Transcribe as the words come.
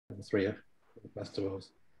the three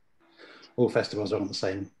festivals. All festivals are on the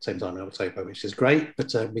same time in October, which is great,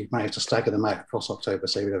 but we managed to stagger them out across October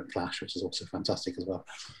so we don't clash, which is also fantastic as well.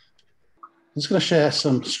 I'm just going to share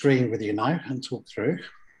some screen with you now and talk through.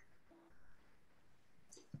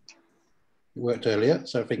 It worked earlier,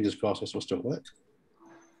 so fingers crossed this will still work.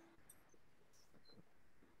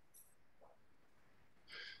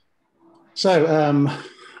 So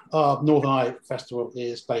our Northern Eye Festival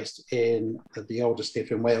is based in the oldest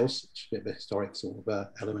theatre in Wales, which is a bit of a historic sort of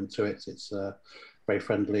element to it. It's very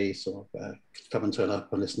friendly, sort of come and turn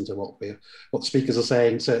up and listen to what the speakers are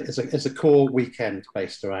saying. So it's a core weekend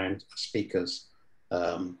based around speakers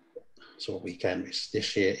sort of weekend, which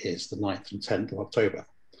this year is the 9th and 10th of October.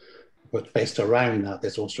 But based around that,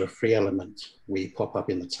 there's also a free element. We pop up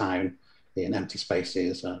in the town in empty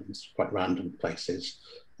spaces and quite random places,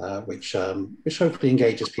 which hopefully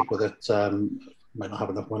engages people that might not have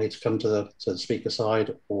enough money to come to the speaker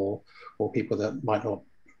side, or people that might not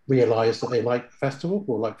realise that they like the festival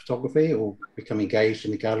or like photography, or become engaged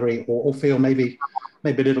in the gallery, or feel maybe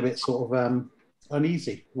a little bit sort of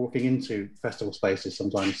uneasy walking into festival spaces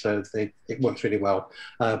sometimes. So it works really well.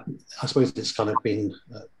 I suppose it's kind of been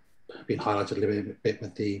highlighted a little bit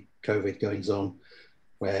with the COVID goings on,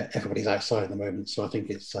 where everybody's outside at the moment. So I think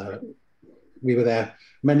it's we were there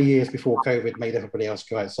many years before COVID made everybody else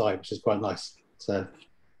go outside, which is quite nice. So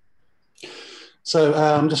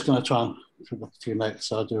I'm just going to try and pick up a few notes.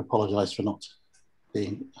 So I do apologise for not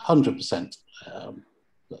being 100%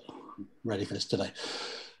 ready for this today.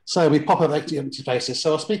 So we pop up empty spaces.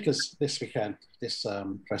 So our speakers this weekend, this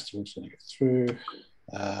festival is going to go through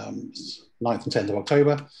 9th and 10th of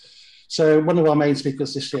October. So one of our main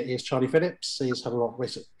speakers this year is Charlie Phillips. He's had a lot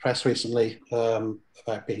of press recently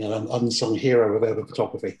about being an unsung hero of urban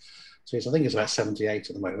photography. So I think he's about 78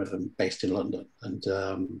 at the moment and based in London. And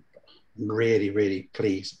I'm really, really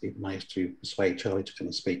pleased that we've managed to persuade Charlie to come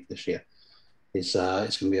and speak this year. It's going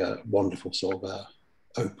to be a wonderful sort of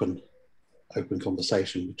open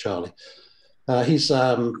conversation with Charlie.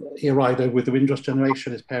 He arrived over with the Windrush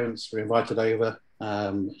generation. His parents were invited over,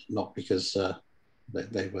 not because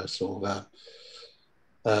they were sort of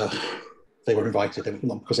they were invited,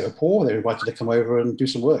 not because they were poor. They were invited to come over and do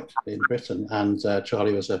some work in Britain. And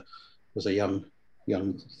Charlie was a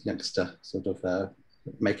youngster, sort of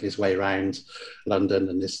making his way around London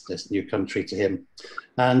and this new country to him.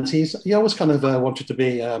 And he always kind of wanted to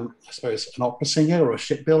be, I suppose, an opera singer or a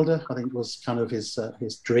shipbuilder. I think was kind of his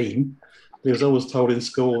dream. He was always told in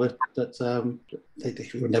school that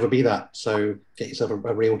he would never be that. So get yourself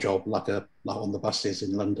a real job, like on the buses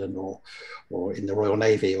in London or in the Royal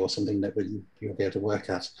Navy or something that you'll be able to work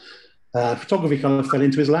at. Photography kind of fell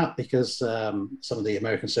into his lap because some of the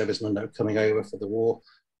American servicemen that were coming over for the war,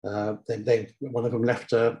 one of them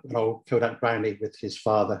left an old Kodak Brownie with his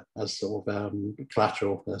father as sort of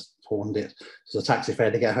collateral, pawned it as a taxi fare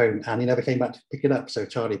to get home, and he never came back to pick it up. So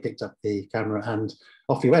Charlie picked up the camera and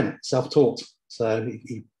off he went, self-taught. So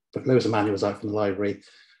he put loads of manuals out from the library,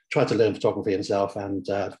 tried to learn photography himself, and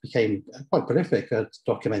became quite prolific at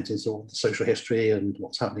documenting sort of the social history and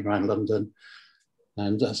what's happening around London,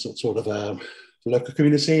 and sort of local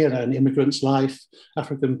community and an immigrant's life,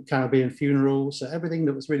 African Caribbean funerals, everything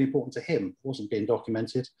that was really important to him wasn't being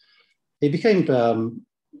documented. He became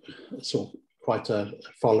sort of quite a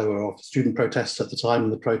follower of student protests at the time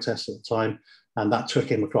and the protests at the time, and that took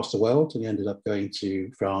him across the world, and he ended up going to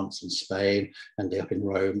France and Spain, ended up in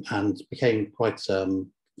Rome, and became quite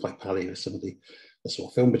pally with some of the sort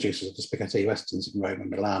of film producers of the spaghetti westerns in Rome and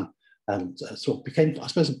Milan. And sort of became, I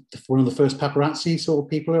suppose, one of the first paparazzi sort of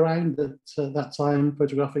people around at that time,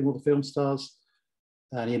 photographing all the film stars.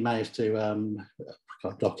 And he managed to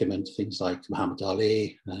document things like Muhammad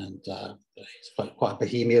Ali, and he's quite a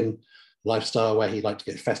bohemian lifestyle where he liked to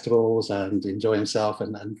go to festivals and enjoy himself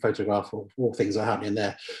and photograph all things that are happening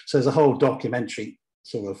there. So there's a whole documentary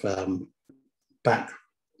sort of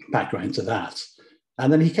background to that.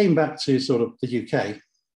 And then he came back to sort of the UK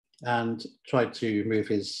and tried to move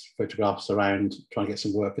his photographs around, try and get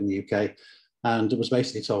some work in the UK. And it was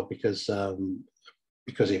basically told because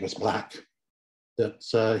he was black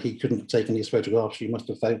that he couldn't have taken these photographs. You must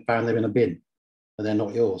have found them in a bin and they're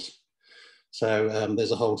not yours. So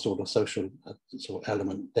there's a whole sort of social sort of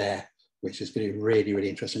element there, which is going to be really, really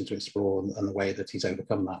interesting to explore, and the way that he's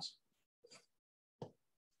overcome that.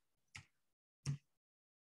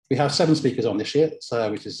 We have 7 speakers on this year,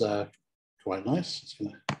 which is quite nice.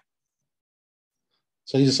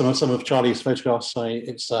 So these are some of Charlie's photographs. So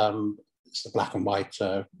it's the black and white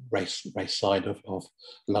race side of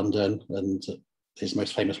London, and his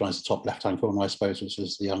most famous one is the top left-hand corner, I suppose, which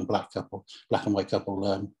is the young black and white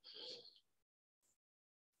couple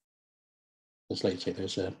Just let you take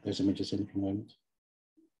those images in for a moment.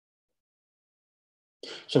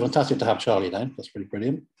 So fantastic to have Charlie down. That's pretty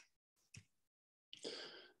brilliant.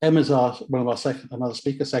 Emma's one of our second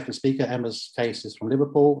speaker. Emma's case is from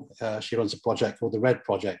Liverpool. She runs a project called the Red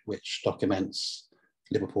Project, which documents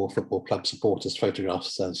Liverpool Football Club supporters'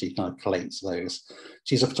 photographs, and she kind of collates those.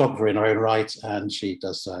 She's a photographer in her own right, and she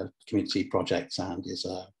does community projects and is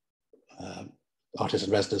a artist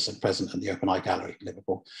in residence and present at the Open Eye Gallery in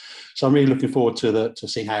Liverpool. So I'm really looking forward to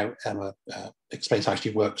seeing how Emma explains how she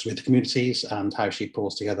works with the communities and how she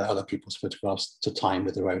pulls together other people's photographs to time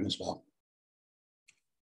with her own as well.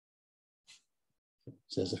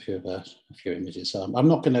 So there's a few images. I'm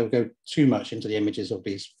not going to go too much into the images of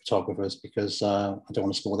these photographers because I don't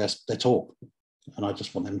want to spoil their talk, and I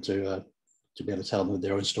just want them to be able to tell them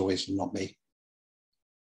their own stories and not me.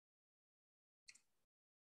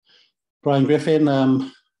 Brian Griffin,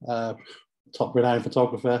 top renowned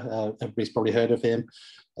photographer. Everybody's probably heard of him.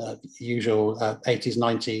 Usual 80s,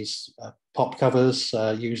 90s pop covers.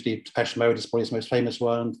 Usually Depeche Mode is probably his most famous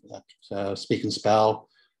one. Speak and Spell.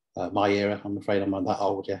 My era, I'm afraid I'm not that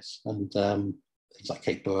old, yes. And things like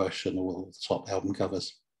Kate Bush and all the top album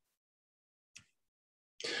covers.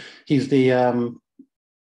 He's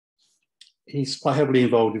quite heavily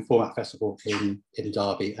involved in Format Festival in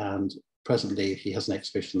Derby, and presently he has an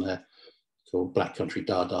exhibition there called Black Country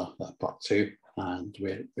Dada Part 2, and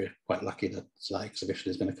we're quite lucky that that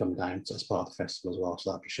exhibition is going to come down as part of the festival as well, so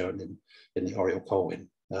that'll be shown in the Oriel Colwyn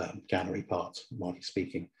gallery part, widely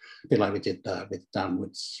speaking, a bit like we did with Dan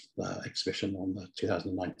Wood's exhibition on the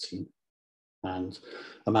 2019, and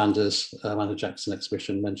Amanda Jackson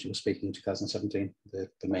exhibition when she was speaking in 2017. The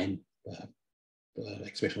main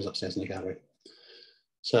exhibition was upstairs in the gallery.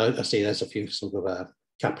 So I see there's a few sort of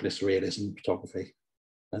capitalist realism photography,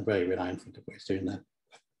 and very renowned for what he's doing there.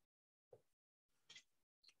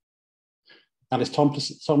 Alice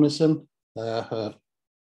Tomlinson, I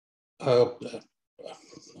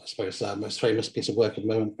suppose most famous piece of work at the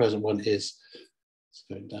moment, the present one is, it's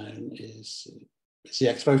going down, is the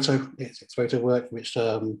X-Photo. It's X-Photo work, which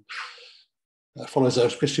follows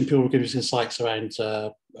those Christian pilgrimage insights around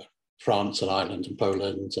France and Ireland and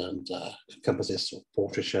Poland, and encompasses sort of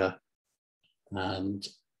portraiture and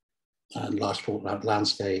large portrait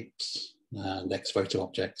landscapes and X-Photo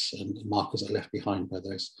objects and markers that are left behind by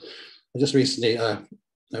those. I just recently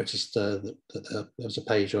noticed that there was a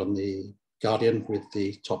page on the Guardian with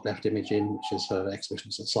the top left image in, which is her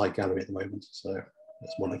exhibition at the side gallery at the moment. So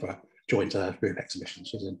that's one of our joint group exhibitions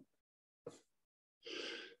she's in.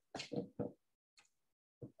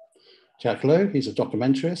 Jack Lowe, he's a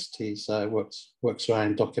documentarist. He's works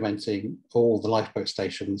around documenting all the lifeboat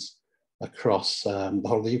stations across the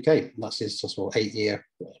whole of the UK. And that's his sort of 8-year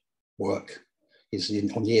work. He's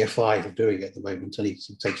on year 5 of doing it at the moment, and he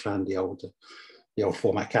takes around the old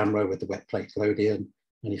format camera with the wet plate Collodion,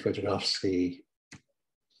 and he photographs the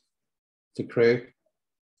crew,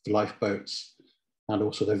 the lifeboats, and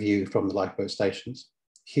also the view from the lifeboat stations.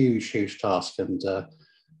 Huge task, and I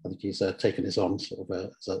think he's taken this on sort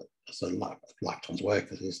of as a lifetime's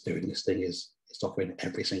work, as he's doing this thing, is documenting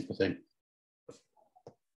every single thing.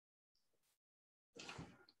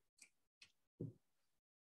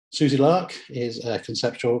 Susie Lark is a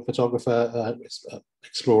conceptual photographer,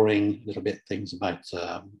 exploring a little bit things about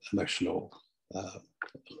emotional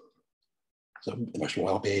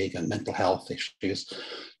well-being and mental health issues.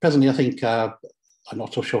 Presently, I think, I'm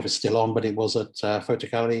not so sure if it's still on, but it was at Photo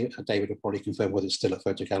Gallery. David will probably confirm whether it's still at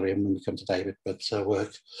Photo Gallery when we come to David, but her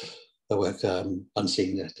work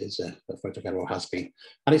Unseen is a Photo Gallery, or has been.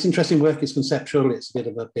 And it's interesting work, it's conceptual, it's a bit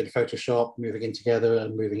of Photoshop, moving in together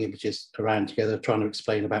and moving images around together, trying to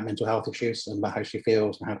explain about mental health issues and about how she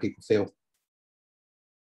feels and how people feel.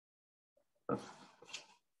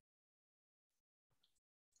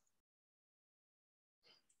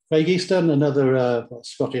 Craig Easton, another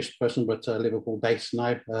Scottish person, but Liverpool based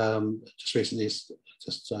now, just recently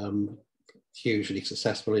just hugely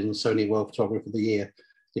successful in Sony World Photographer of the Year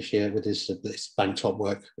this year with this bank top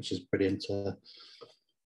work, which is brilliant.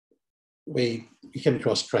 We came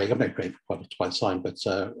across Craig. I've known Craig for quite some time, but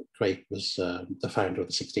Craig was the founder of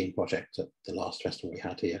the 16 project at the last festival we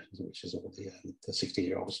had here, which is all the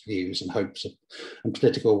 16-year-olds' views and hopes and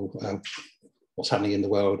political what's happening in the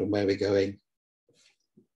world and where we're going.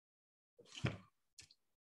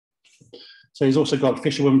 So he's also got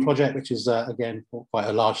Fisherwoman Project, which is, again, quite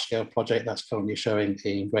a large-scale project that's currently showing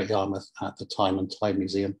in Great Yarmouth at the Time and Tide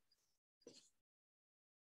Museum.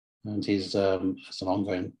 And he's has an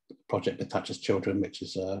ongoing project with Thatcher's Children, which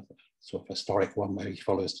is a sort of historic one where he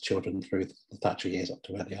follows the children through the Thatcher years up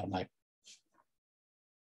to where they are now.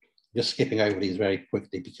 Just skipping over these very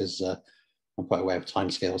quickly because I'm I'm quite aware of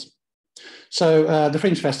timescales. So the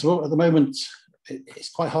Fringe Festival, at the moment, it's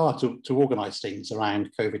quite hard to organise things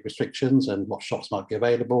around COVID restrictions and what shops might be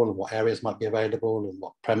available and what areas might be available and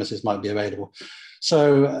what premises might be available.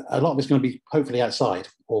 So a lot of it's going to be hopefully outside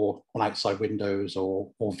or on outside windows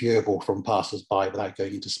or viewable from passers-by without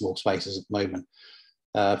going into small spaces at the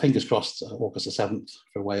moment. Fingers crossed, August the 7th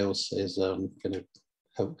for Wales is going to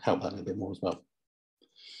help that a little bit more as well.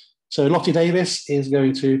 So Lottie Davis is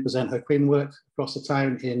going to present her Quinn work across the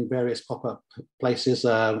town in various pop-up places.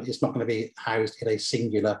 It's not going to be housed in a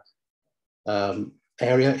singular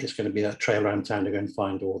area. It's going to be a trail around town to go and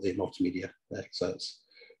find all the multimedia excerpts.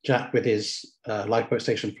 Jack, with his lifeboat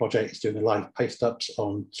station project, is doing the live paste-ups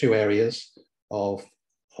on 2 areas of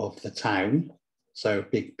the town. So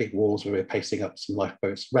big walls where we're pasting up some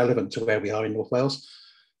lifeboats relevant to where we are in North Wales.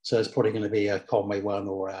 So it's probably going to be a Conway one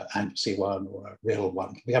or an Anglesey one or a Rill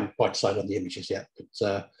one. We haven't quite decided on the images yet,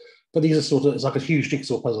 but these are sort of, it's like a huge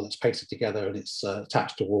jigsaw puzzle that's pasted together and it's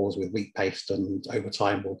attached to walls with wheat paste, and over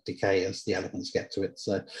time will decay as the elements get to it.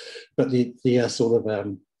 So, but the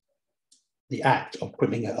act of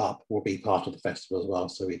putting it up will be part of the festival as well,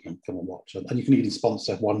 so we can come and watch it. And you can even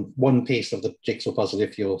sponsor one piece of the jigsaw puzzle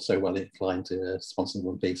if you're so well inclined to sponsor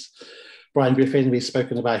one piece. Brian Griffin, we've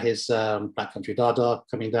spoken about his Black Country Dada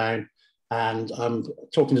coming down, and I'm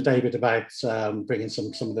talking to David about bringing some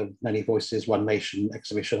of the Many Voices One Nation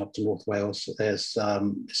exhibition up to North Wales. It's a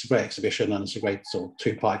great exhibition, and it's a great sort of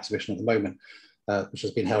 2-part exhibition at the moment, which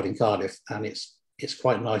has been held in Cardiff, and it's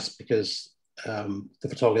quite nice because some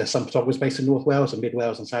photographers based in North Wales and Mid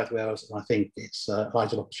Wales and South Wales, and I think it's an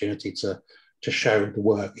ideal opportunity to show the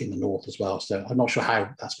work in the north as well. So I'm not sure how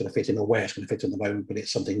that's going to fit in or where it's going to fit in the moment, but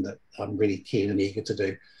it's something that I'm really keen and eager to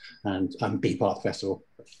do and be part of the festival.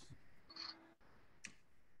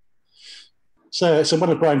 So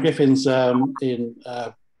one of Brian Griffin's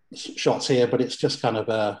shots here, but it's just kind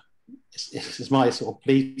of it's my sort of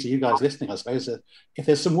plea to you guys listening, I suppose, that if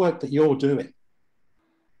there's some work that you're doing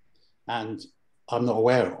and I'm not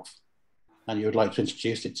aware of, and you would like to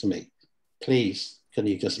introduce it to me, please, can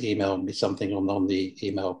you just email me something on the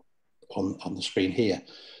email on the screen here?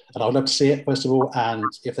 And I'd love to see it, first of all, and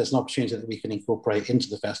if there's an opportunity that we can incorporate into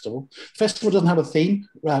the festival. The festival doesn't have a theme,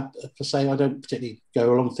 per se. I don't particularly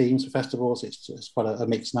go along themes for festivals. It's quite a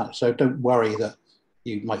mixed match, so don't worry that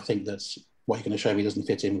you might think that what you're going to show me doesn't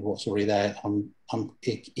fit in with what's already there. I'm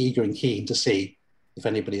eager and keen to see if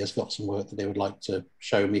anybody has got some work that they would like to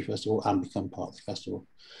show me, first of all, and become part of the festival.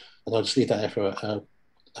 And I'll just leave that there for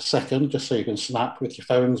a second, just so you can snap with your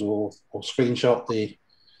phones or screenshot the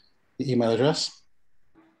email address.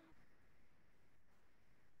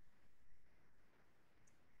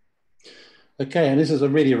 Okay, and this is a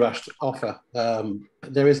really rushed offer.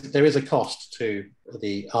 There is a cost to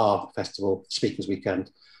our festival Speakers Weekend,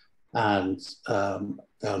 and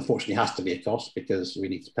there unfortunately has to be a cost because we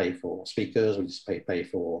need to pay for speakers, we need to pay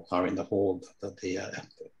for hiring the hall, the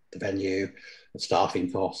venue, the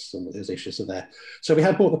staffing costs, and those issues are there. So we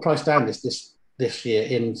have brought the price down this year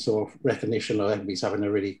in sort of recognition of everybody's having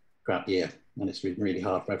a really crap year, and it's been really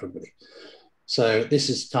hard for everybody. So this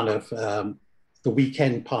is kind of the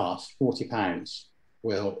weekend pass, £40,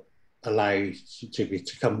 will allow you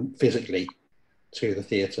to come physically to the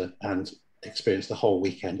theatre and experience the whole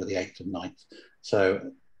weekend of the 8th and 9th. So,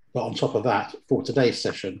 but on top of that, for today's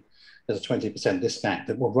session, there's a 20% discount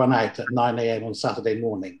that will run out at 9 AM on Saturday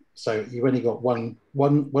morning. So you've only got one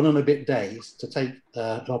and a bit days to take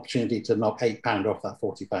an opportunity to knock £8 off that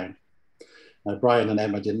 £40. Now, Brian and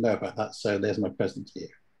Emma didn't know about that, so there's my present to you.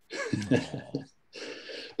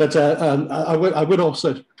 But I would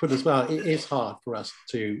also put as well, it is hard for us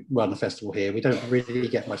to run a festival here. We don't really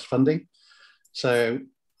get much funding. So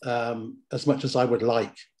as much as I would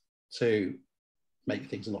like to make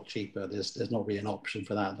things a lot cheaper, there's not really an option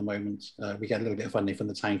for that at the moment. We get a little bit of funding from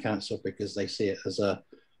the town council because they see it as a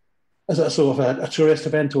sort of a tourist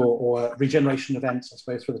event or a regeneration event, I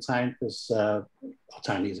suppose, for the town, because our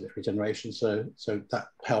town needs a bit of regeneration, so that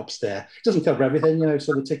helps there. It doesn't cover everything, you know,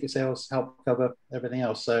 so the ticket sales help cover everything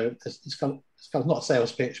else. So it's kind of not a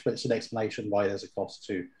sales pitch, but it's an explanation why there's a cost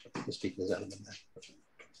to the speakers element there.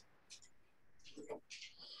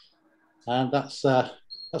 And that's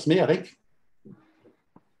me, I think.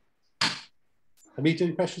 Are we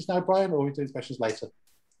doing questions now, Brian, or are we doing questions later?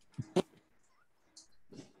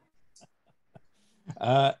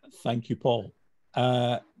 Thank you, Paul.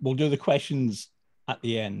 We'll do the questions at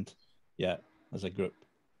the end, yeah, as a group.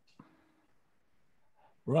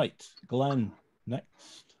 Right, Glenn,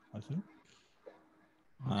 next, I think.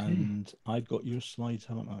 Okay. And I've got your slides,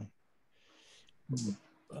 haven't I?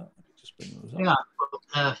 Just bring those up. Yeah,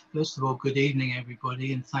 well, first of all, good evening,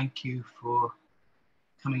 everybody, and thank you for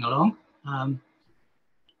coming along.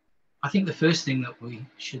 I think the first thing that we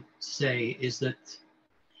should say is that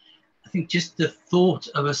I think just the thought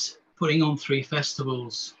of us putting on 3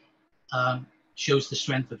 festivals shows the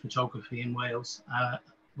strength of photography in Wales,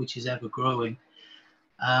 which is ever growing.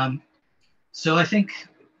 So I think,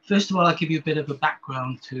 first of all, I'll give you a bit of a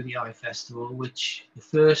background to the Eye Festival, which the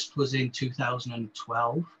first was in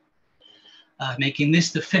 2012, making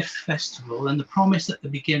this the 5th festival. And the promise at the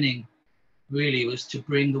beginning really was to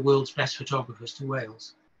bring the world's best photographers to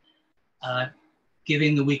Wales,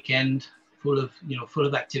 giving the weekend full of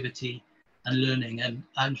activity and learning.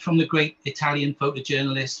 And from the great Italian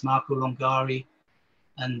photojournalists, Marco Longari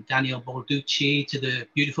and Daniel Balducci, to the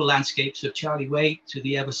beautiful landscapes of Charlie Waite, to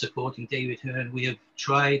the ever supporting David Hearn, we have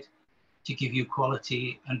tried to give you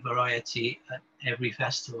quality and variety at every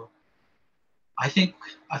festival. I think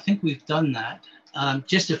we've done that.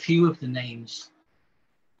 Just a few of the names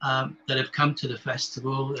that have come to the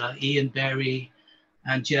festival: Ian Berry,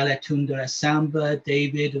 Angela Tunda Samba,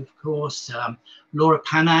 David, of course, Laura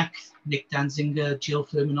Panak, Nick Danzinger, Jill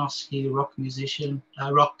Furmanowski, rock musician,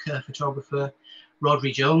 rock photographer,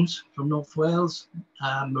 Rodri Jones from North Wales,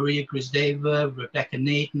 Maria Grisdeva, Rebecca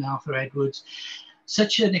Naden, Arthur Edwards.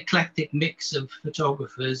 Such an eclectic mix of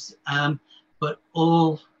photographers, but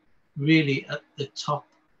all really at the top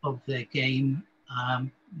of their game,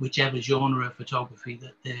 whichever genre of photography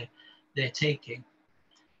that they're taking.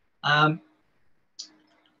 As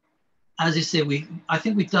I say, I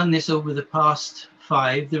think we've done this over the past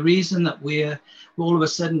 5. The reason that we're all of a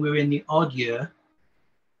sudden we're in the odd year,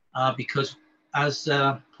 because as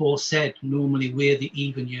Paul said, normally we're the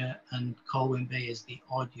even year and Colwyn Bay is the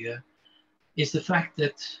odd year, is the fact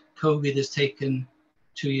that COVID has taken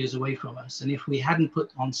 2 years away from us. And if we hadn't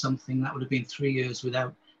put on something, that would have been 3 years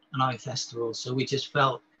without an Eye Festival. So we just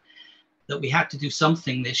felt that we had to do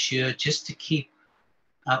something this year just to keep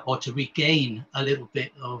or to regain a little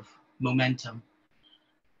bit of momentum.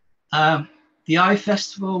 The Eye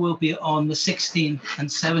Festival will be on the 16th and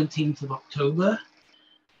 17th of October,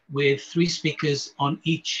 with 3 speakers on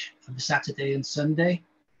each of the Saturday and Sunday.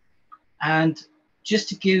 And just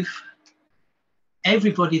to give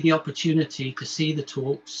everybody the opportunity to see the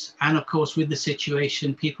talks, and of course with the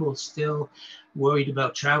situation, people still worried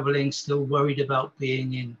about traveling, still worried about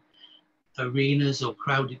being in arenas or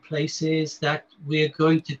crowded places, that we're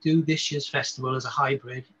going to do this year's festival as a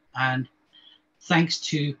hybrid. And thanks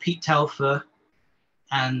to Pete Telfer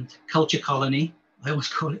and Culture Colony, I always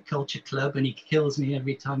call it Culture Club, and he kills me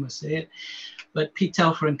every time I say it, but Pete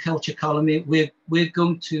Telfer and Culture Colony, we're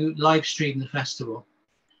going to live stream the festival.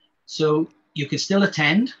 So you can still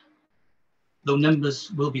attend, though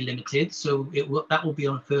numbers will be limited. So that will be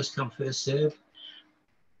on a first come, first serve.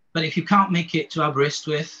 But if you can't make it to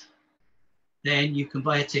Aberystwyth, then you can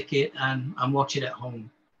buy a ticket and watch it at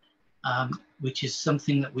home, which is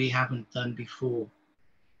something that we haven't done before.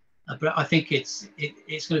 But I think it's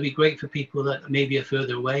going to be great for people that maybe are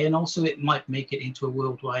further away, and also it might make it into a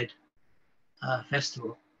worldwide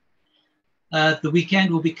festival. The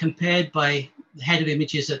weekend will be compared by the head of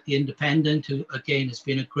images at the Independent, who again has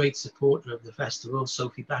been a great supporter of the festival,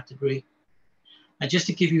 Sophie Batterbury. And just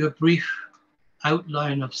to give you a brief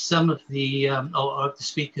outline of some of the of the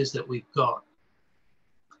speakers that we've got.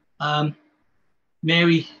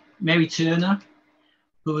 Mary Turner,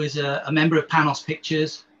 who is a member of Panos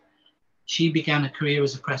Pictures. She began a career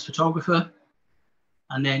as a press photographer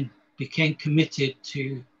and then became committed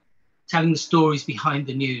to telling the stories behind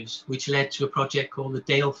the news, which led to a project called the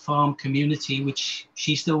Dale Farm Community, which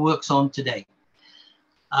she still works on today.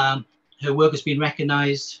 Her work has been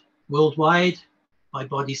recognized worldwide by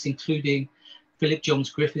bodies including Philip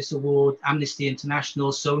Jones Griffiths Award, Amnesty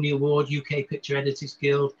International, Sony Award, UK Picture Editors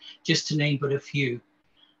Guild, just to name but a few.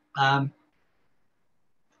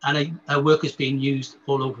 And her work has been used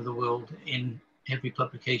all over the world in every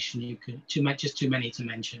publication you can, just too many to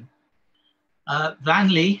mention. Van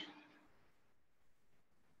Lee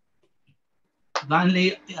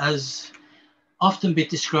has often been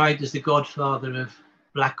described as the godfather of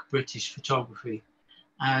Black British photography.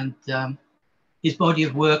 And his body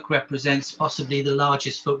of work represents possibly the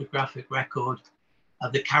largest photographic record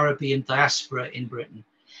of the Caribbean diaspora in Britain.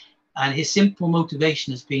 And his simple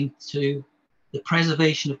motivation has been to the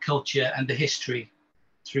preservation of culture and the history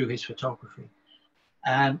through his photography.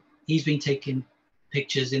 And he's been taking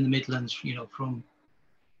pictures in the Midlands, you know, from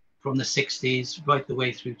the 60s right the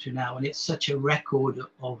way through to now. And it's such a record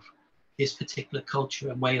of his particular culture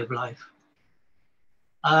and way of life.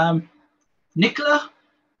 Nicola,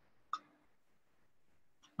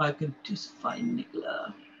 if I can just find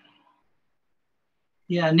Nicola.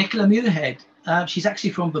 Yeah, Nicola Muirhead. She's actually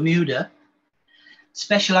from Bermuda,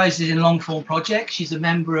 specializes in long form projects. She's a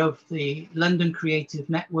member of the London Creative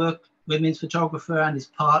Network Women's Photographer and is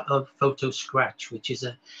part of Photo Scratch, which is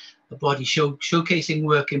a body showcasing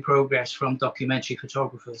work in progress from documentary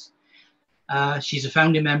photographers. She's a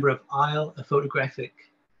founding member of Isle, a photographic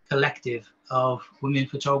collective of women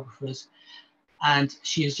photographers, and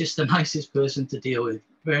she is just the nicest person to deal with,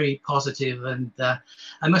 very positive. And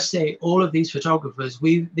I must say, all of these photographers,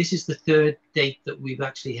 this is the third date that we've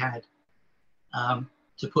actually had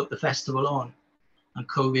to put the festival on, and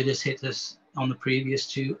COVID has hit us on the previous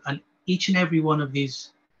two, and each and every one of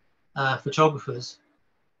these photographers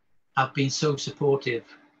have been so supportive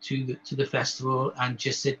to the festival and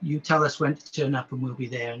just said, you tell us when to turn up and we'll be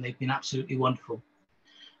there, and they've been absolutely wonderful.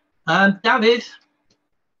 David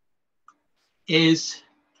is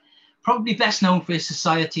probably best known for his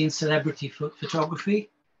society and celebrity photography.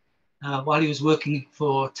 While he was working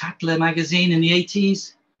for Tatler magazine in the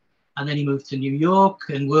 80s, and then he moved to New York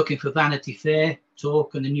and working for Vanity Fair,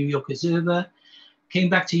 Talk and the New York Observer. Came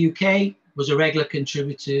back to UK, was a regular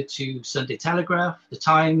contributor to Sunday Telegraph, The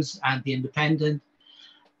Times and The Independent.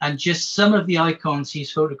 And just some of the icons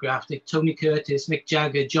he's photographed, like Tony Curtis, Mick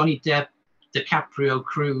Jagger, Johnny Depp, DiCaprio,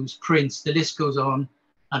 Cruise, Prince, the list goes on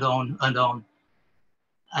and on and on.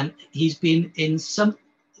 And he's been in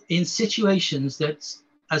situations that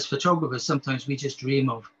as photographers, sometimes we just dream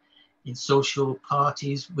of, in social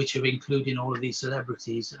parties, which are including all of these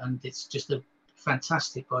celebrities. And it's just a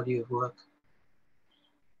fantastic body of work.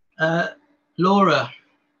 Laura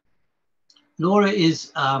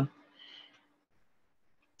is a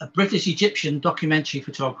British Egyptian documentary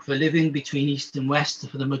photographer living between East and West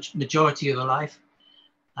for the majority of her life.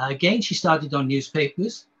 Again, she started on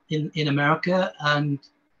newspapers in America and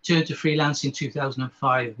turned to freelance in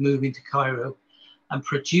 2005, moving to Cairo and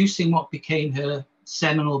producing what became her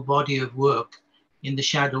seminal body of work, In the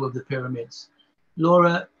Shadow of the Pyramids.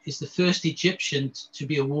 Laura is the first Egyptian to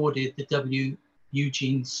be awarded the W.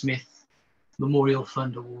 Eugene Smith Memorial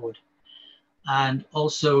Fund Award, and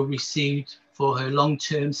also received for her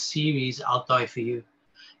long-term series, I'll Die For You.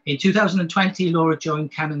 In 2020, Laura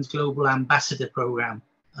joined Canon's Global Ambassador Program,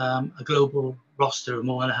 a global roster of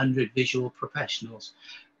more than 100 visual professionals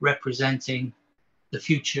representing the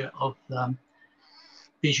future of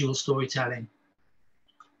visual storytelling.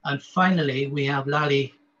 And finally, we have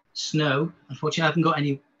Lally Snow. Unfortunately, I haven't got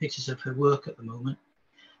any pictures of her work at the moment,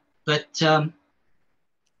 but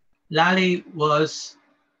Lally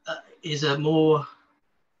is a more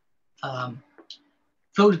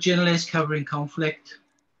photojournalist covering conflict,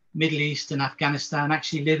 Middle East and Afghanistan,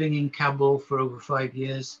 actually living in Kabul for over 5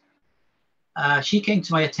 years. She came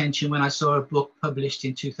to my attention when I saw a book published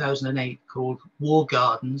in 2008 called War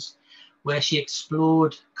Gardens, where she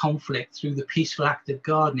explored conflict through the peaceful act of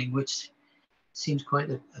gardening, which seems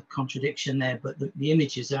quite a contradiction there, but the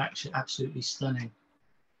images are actually absolutely stunning.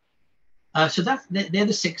 So they're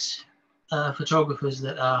the 6 photographers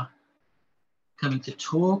that are coming to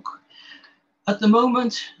talk. At the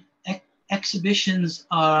moment, exhibitions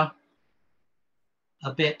are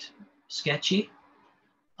a bit sketchy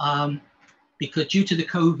because due to the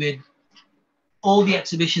COVID, all the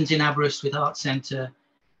exhibitions in Aberystwyth Art Centre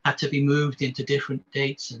had to be moved into different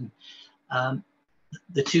dates, and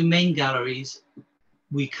the 2 main galleries,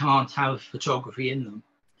 we can't have photography in them,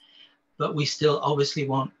 but we still obviously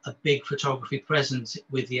want a big photography presence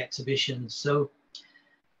with the exhibitions. So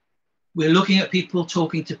we're looking at people,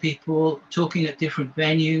 talking at different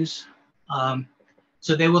venues.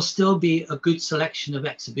 So there will still be a good selection of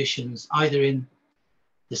exhibitions, either in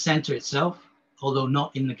the centre itself, although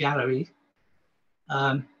not in the gallery,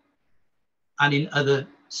 and in other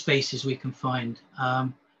spaces we can find.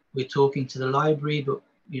 We're talking to the library, but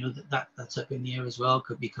you know that's up in the air as well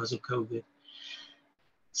because of COVID.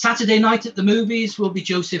 Saturday night at the movies will be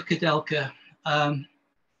Joseph Koudelka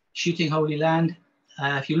shooting Holy Land.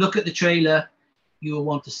 If you look at the trailer, you will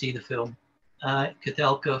want to see the film.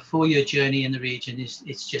 Koudelka, 4-year journey in the region,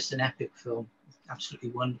 it's just an epic film. It's absolutely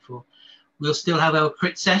wonderful. We'll still have our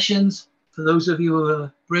crit sessions for those of you who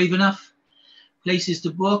are brave enough. Places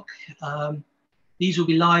to book. These will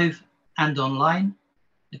be live and online.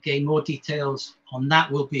 Again, more details on that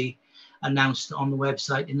will be announced on the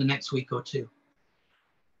website in the next week or 2.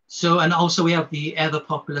 So, and also we have the ever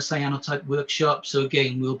popular cyanotype workshop. So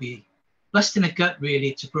again, we'll be busting a gut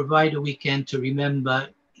really to provide a weekend to remember,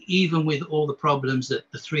 even with all the problems that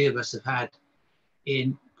the 3 of us have had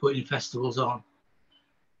in putting festivals on.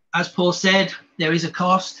 As Paul said, there is a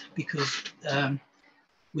cost because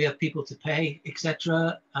we have people to pay,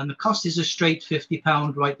 etc. And the cost is a straight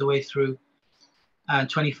 £50 right the way through, and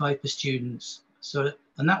 25 per students. So,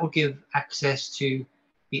 and that will give access to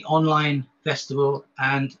the online festival,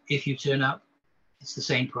 and if you turn up, it's the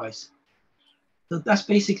same price. So that's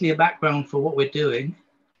basically a background for what we're doing.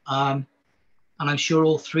 And I'm sure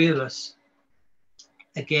all three of us,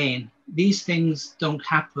 again, these things don't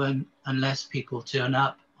happen unless people turn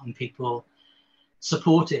up and people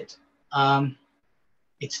support it.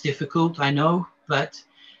 It's difficult, I know, but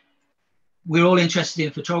we're all interested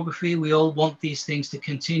in photography. We all want these things to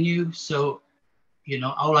continue. So, you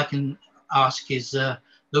know, all I can ask is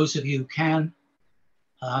those of you who can,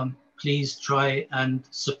 please try and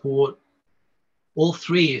support all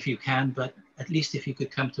three if you can, but at least if you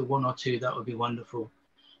could come to one or two, that would be wonderful.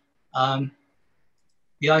 The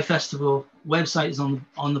iFestival website is on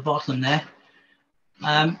the bottom there.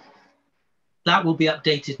 That will be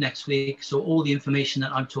updated next week. So all the information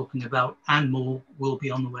that I'm talking about and more will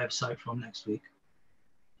be on the website from next week.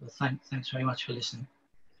 So thanks very much for listening.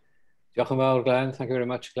 Diolch yn fawr, Glenn. Thank you very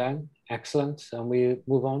much, Glenn. Excellent. And we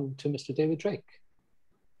move on to Mr. David Drake.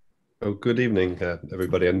 Oh, good evening,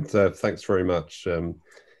 everybody, and thanks very much, Glenn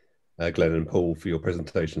and Paul, for your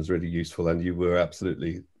presentations. Really useful, and you were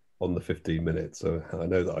absolutely on the 15 minutes, so I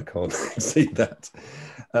know that I can't exceed that.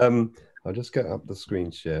 I'll just get up the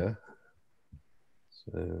screen share.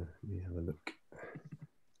 So let me have a look.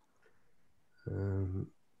 Hang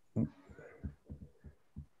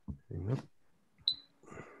on.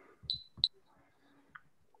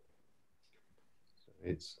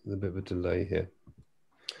 It's a bit of a delay here.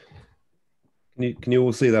 Can you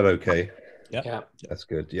all see that okay? Yeah. That's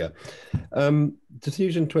good, yeah.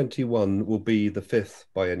 Diffusion 21 will be the 5th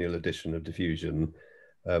biennial edition of Diffusion.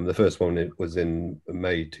 The first one was in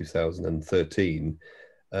May 2013.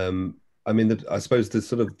 I mean, I suppose the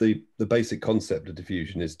sort of the basic concept of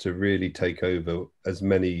Diffusion is to really take over as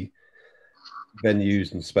many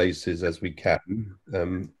venues and spaces as we can,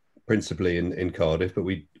 principally in Cardiff, but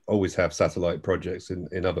we always have satellite projects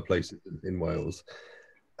in other places in Wales.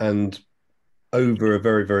 And over a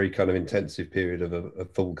very, very kind of intensive period of a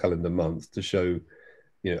full calendar month to show,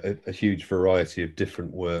 you know, a huge variety of different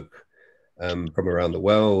work from around the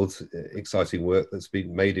world, exciting work that's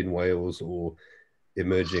been made in Wales or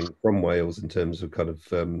emerging from Wales in terms of kind of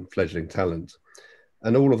fledgling talent.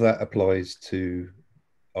 And all of that applies to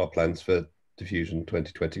our plans for Diffusion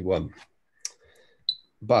 2021.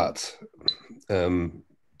 But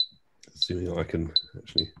assuming I can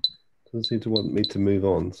actually, doesn't seem to want me to move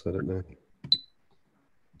on, so I don't know.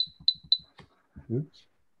 Oops.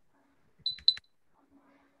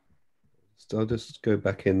 So I'll just go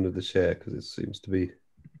back in with the share because it seems to be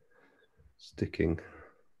sticking.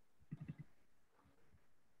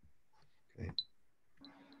 Okay.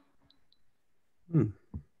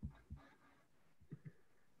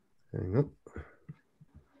 Hang on.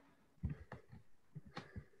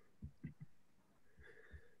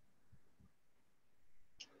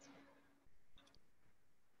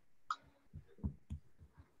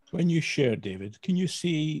 When you share, David, can you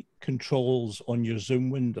see controls on your Zoom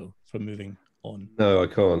window for moving on? No, I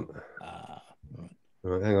can't. Right.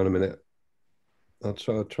 All right, hang on a minute. I'll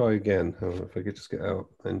try again. Hold on, if I could just get out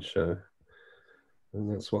and show.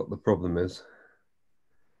 And that's what the problem is.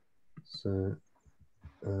 So,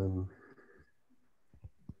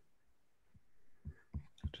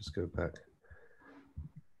 just go back.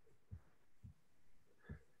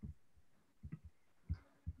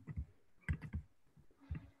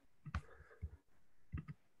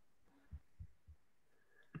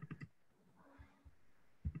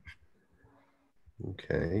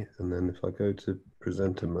 Okay, and then if I go to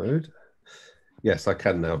presenter mode, yes, I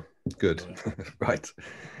can now. Good, right.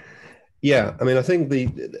 Yeah, I mean, I think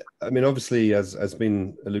obviously, as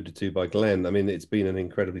been alluded to by Glenn, I mean, it's been an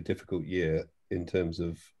incredibly difficult year in terms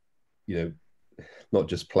of, you know, not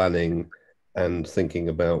just planning and thinking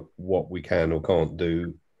about what we can or can't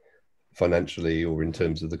do financially or in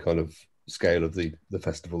terms of the kind of scale of the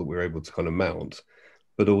festival that we're able to kind of mount,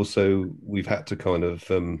 but also we've had to kind of,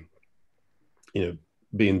 you know,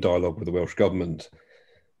 be in dialogue with the Welsh Government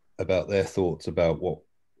about their thoughts about what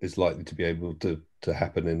is likely to be able to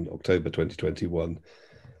happen in October 2021.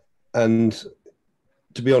 And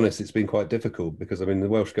to be honest, it's been quite difficult because, I mean, the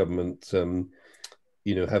Welsh Government,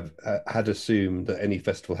 you know, had assumed that any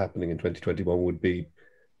festival happening in 2021 would be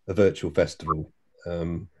a virtual festival.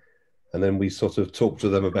 And then we sort of talked to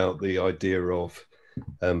them about the idea of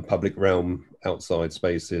public realm, outside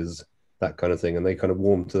spaces, that kind of thing. And they kind of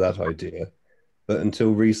warmed to that idea. But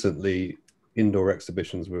until recently, indoor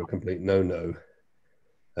exhibitions were a complete no-no.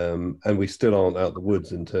 And we still aren't out the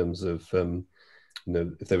woods in terms of, you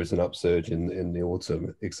know, if there is an upsurge in the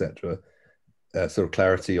autumn, etc. Sort of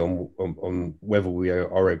clarity on whether we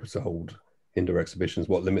are able to hold indoor exhibitions,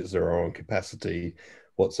 what limits there are on capacity,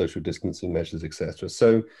 what social distancing measures, etc.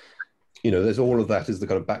 So, you know, there's all of that is the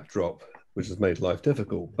kind of backdrop which has made life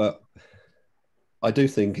difficult. But I do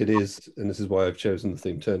think it is, and this is why I've chosen the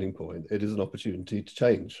theme Turning Point, it is an opportunity to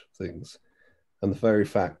change things. And the very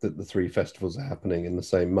fact that the 3 festivals are happening in the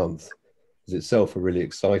same month is itself a really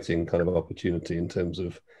exciting kind of opportunity in terms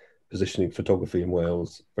of positioning photography in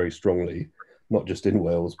Wales very strongly, not just in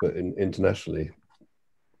Wales, but internationally.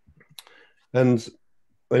 And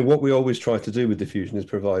I mean, what we always try to do with Diffusion is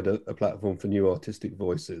provide a platform for new artistic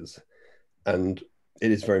voices. And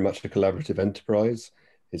it is very much a collaborative enterprise.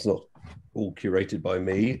 It's not all curated by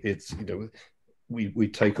me. It's, you know, we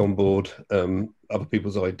take on board other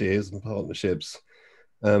people's ideas and partnerships.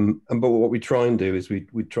 But what we try and do is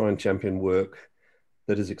we try and champion work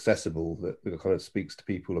that is accessible, that kind of speaks to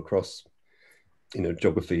people across, you know,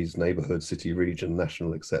 geographies, neighbourhood, city, region,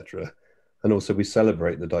 national, etc. And also we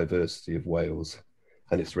celebrate the diversity of Wales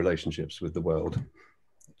and its relationships with the world.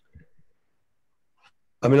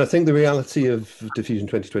 I mean, I think the reality of Diffusion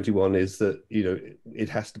 2021 is that, you know, it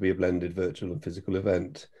has to be a blended virtual and physical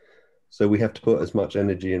event. So we have to put as much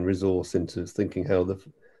energy and resource into thinking how the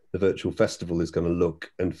virtual festival is going to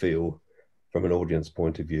look and feel from an audience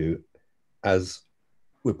point of view, as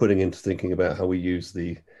we're putting into thinking about how we use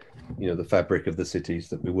the, you know, the fabric of the cities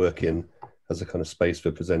that we work in as a kind of space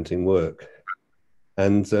for presenting work.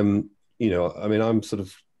 And, you know, I mean, I'm sort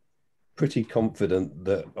of pretty confident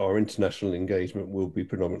that our international engagement will be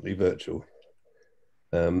predominantly virtual.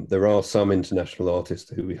 There are some international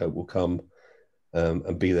artists who we hope will come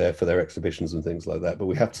and be there for their exhibitions and things like that, but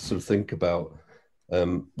we have to sort of think about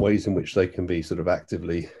ways in which they can be sort of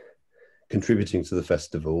actively contributing to the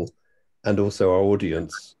festival, and also our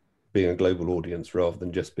audience being a global audience rather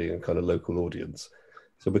than just being a kind of local audience.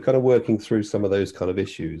 So we're kind of working through some of those kind of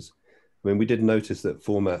issues. I mean, we did notice that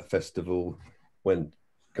Format Festival went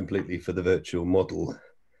completely for the virtual model.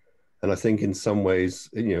 And I think in some ways,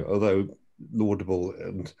 you know, although laudable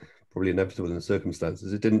and probably inevitable in the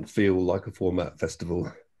circumstances, it didn't feel like a Format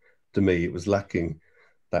Festival to me. It was lacking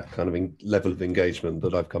that kind of level of engagement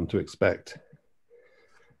that I've come to expect.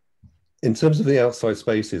 In terms of the outside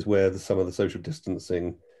spaces where some of the social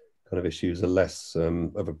distancing kind of issues are less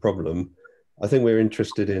of a problem, I think we're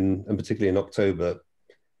interested in, and particularly in October,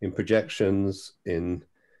 in projections, in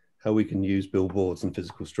how we can use billboards and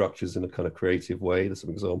physical structures in a kind of creative way. There's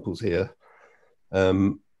some examples here.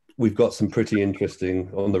 We've got some pretty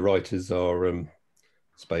interesting, on the right is our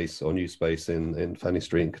space, our new space in Fanny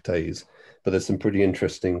Street in Cathays, but there's some pretty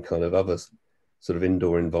interesting kind of other sort of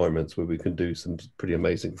indoor environments where we can do some pretty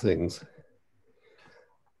amazing things.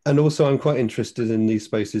 And also I'm quite interested in these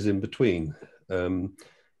spaces in between.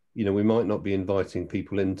 You know, we might not be inviting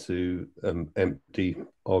people into empty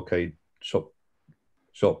arcade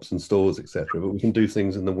shops and stores, etc., but we can do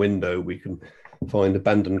things in the window. We can find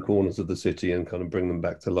abandoned corners of the city and kind of bring them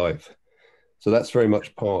back to life. So that's very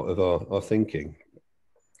much part of our thinking.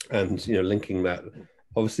 And, you know, linking that,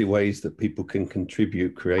 obviously ways that people can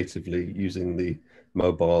contribute creatively using the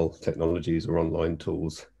mobile technologies or online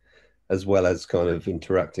tools, as well as kind of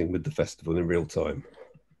interacting with the festival in real time.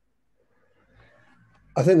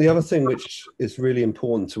 I think the other thing which is really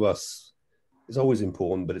important to us, is always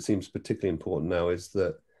important, but it seems particularly important now, is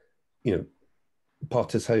that, you know,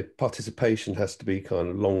 participation has to be kind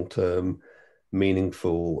of long-term,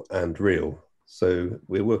 meaningful and real. So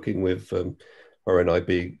we're working with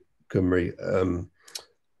RNIB Cymru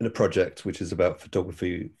in a project which is about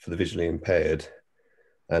photography for the visually impaired,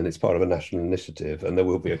 and it's part of a national initiative, and there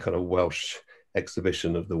will be a kind of Welsh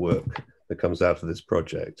exhibition of the work that comes out of this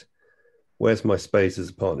project. Where's My Space is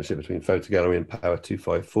a partnership between Photo Gallery and Power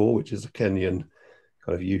 254, which is a Kenyan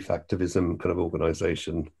kind of youth activism kind of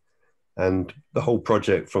organization. And the whole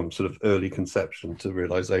project from sort of early conception to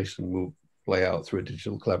realization will play out through a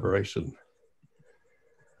digital collaboration.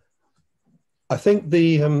 I think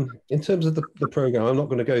the, in terms of the program, I'm not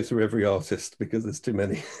going to go through every artist because there's too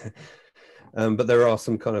many, but there are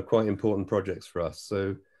some kind of quite important projects for us.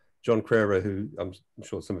 So John Crerar, who I'm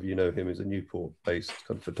sure some of you know him, is a Newport-based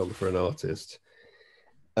kind of photographer and artist.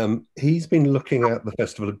 He's been looking at the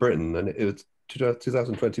Festival of Britain, and it was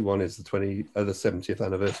 2021 is the 70th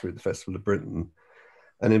anniversary of the Festival of Britain.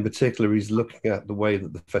 And in particular, he's looking at the way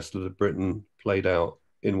that the Festival of Britain played out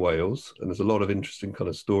in Wales. And there's a lot of interesting kind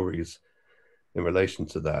of stories in relation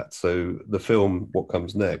to that. So the film, What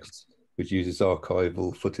Comes Next, which uses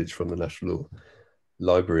archival footage from the National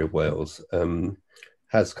Library of Wales,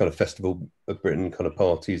 has kind of Festival of Britain kind of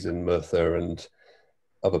parties in Merthyr and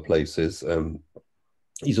other places.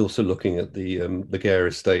 He's also looking at the Gare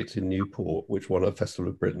estate in Newport, which won a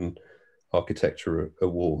Festival of Britain architecture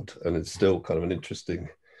award, and it's still kind of an interesting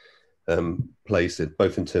place,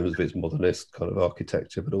 both in terms of its modernist kind of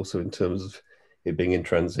architecture, but also in terms of it being in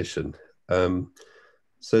transition.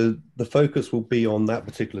 So the focus will be on that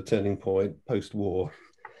particular turning point post-war,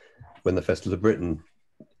 when the Festival of Britain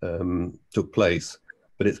took place,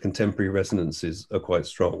 but its contemporary resonances are quite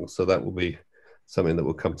strong. So that will be something that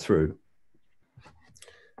will come through.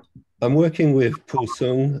 I'm working with Paul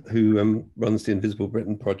Sung, who runs the Invisible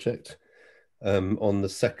Britain project, on the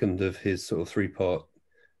second of his sort of three-part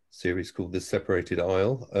series called The Separated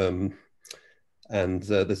Isle. And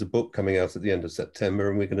there's a book coming out at the end of September,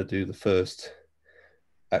 and we're going to do the first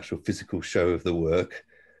actual physical show of the work.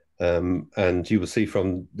 And you will see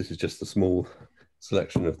from, this is just a small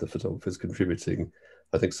selection of the photographers contributing.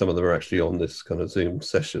 I think some of them are actually on this kind of Zoom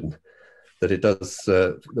session, that it does,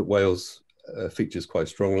 that Wales features quite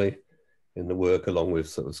strongly in the work, along with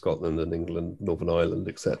sort of Scotland and England, Northern Ireland,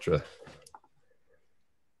 etc.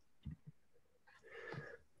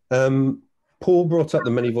 Paul brought up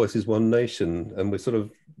the Many Voices, One Nation, and we're sort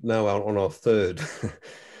of now out on our third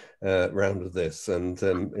round of this. And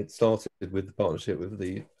it started with the partnership with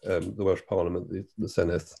the Welsh Parliament, the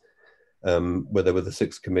Senedd, where there were the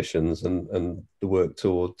 6 commissions, and the work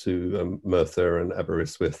toured to Merthyr and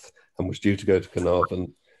Aberystwyth, and was due to go to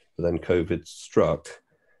Carnarvon, but then COVID struck.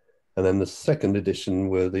 And then the second edition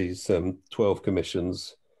were these 12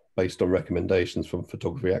 commissions based on recommendations from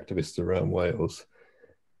photography activists around Wales.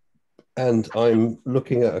 And I'm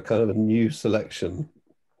looking at a kind of a new selection,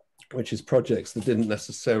 which is projects that didn't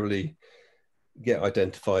necessarily get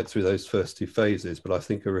identified through those first 2 phases, but I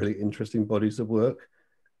think are really interesting bodies of work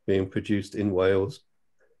being produced in Wales.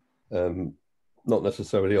 Not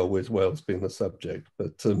necessarily always Wales being the subject,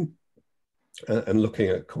 but and looking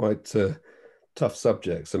at quite tough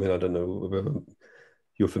subjects. I mean, I don't know whether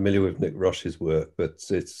you're familiar with Nick Rush's work, but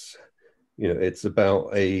it's, you know, it's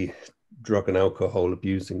about a drug and alcohol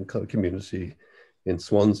abusing kind of community in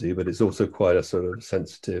Swansea, but it's also quite a sort of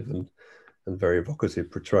sensitive and very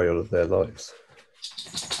evocative portrayal of their lives.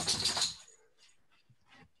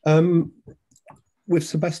 With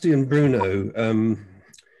Sebastian Bruno, I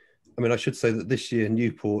mean, I should say that this year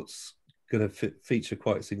Newport's going to feature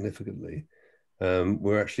quite significantly.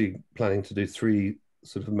 We're actually planning to do 3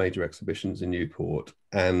 sort of major exhibitions in Newport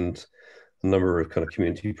and a number of kind of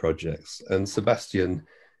community projects. And Sebastian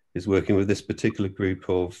is working with this particular group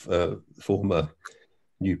of former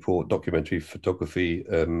Newport documentary photography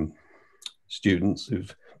students,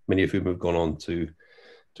 many of whom have gone on to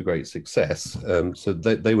great success. So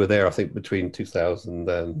they were there, I think, between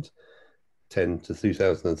 2010 to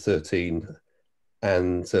 2013,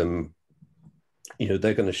 and you know,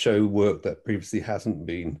 they're going to show work that previously hasn't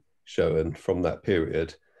been shown from that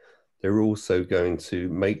period. They're also going to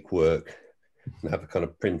make work and have a kind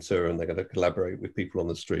of printer, and they're going to collaborate with people on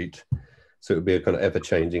the street. So it would be a kind of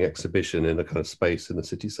ever-changing exhibition in a kind of space in the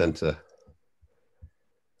city centre.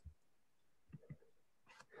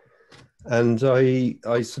 And I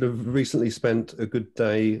sort of recently spent a good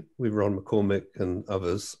day with Ron McCormick and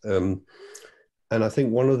others. And I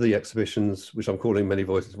think one of the exhibitions, which I'm calling Many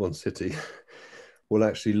Voices, One City, will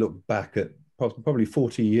actually look back at probably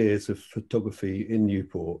 40 years of photography in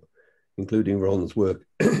Newport, including Ron's work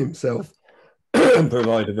himself, and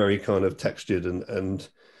provide a very kind of textured and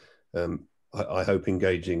I hope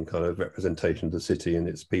engaging kind of representation of the city and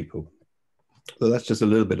its people. So that's just a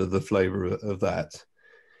little bit of the flavour of that.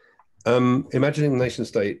 Imagining the Nation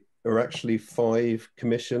State are actually 5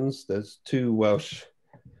 commissions. There's 2 Welsh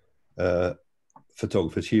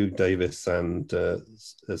photographers, Hugh Davis and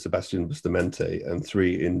Sebastian Bustamante, and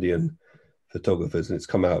 3 Indian photographers, and it's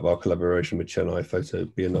come out of our collaboration with Chennai Photo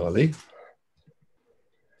Biennale.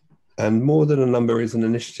 And More Than a Number is an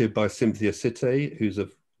initiative by Cynthia Sitte, who's a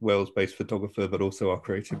Wales-based photographer, but also our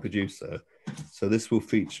creative producer. So this will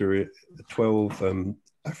feature 12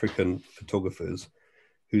 African photographers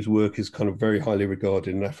whose work is kind of very highly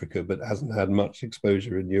regarded in Africa, but hasn't had much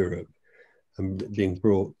exposure in Europe, and being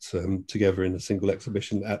brought together in a single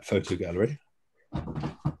exhibition at Photo Gallery.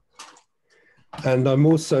 And I'm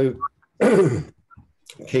also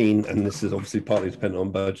keen, and this is obviously partly dependent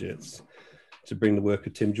on budgets, to bring the work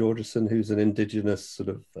of Tim Georgeson, who's an indigenous sort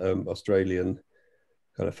of Australian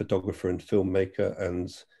kind of photographer and filmmaker.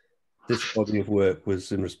 And this body of work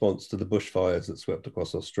was in response to the bushfires that swept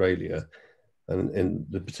across Australia. And in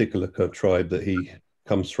the particular kind of tribe that he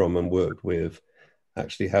comes from and worked with,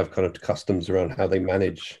 actually have kind of customs around how they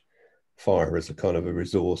manage fire as a kind of a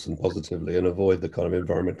resource and positively, and avoid the kind of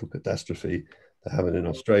environmental catastrophe they're having in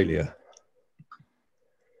Australia.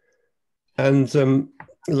 And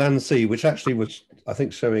Land Sea, which actually was, I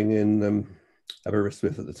think, showing in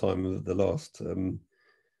Aberystwyth at the time of the last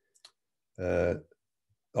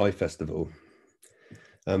I Festival,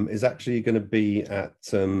 is actually going to be at,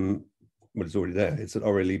 well, it's already there. It's at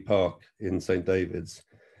Orley Park in St David's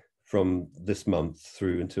from this month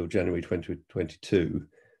through until January 2022.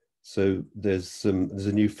 So there's a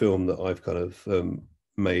new film that I've kind of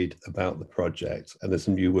made about the project, and there's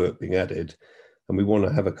some new work being added. And we want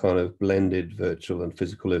to have a kind of blended virtual and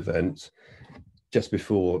physical event just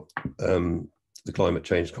before the Climate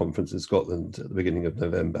Change Conference in Scotland at the beginning of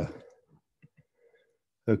November.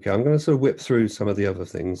 Okay, I'm going to sort of whip through some of the other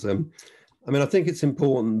things. I mean, I think it's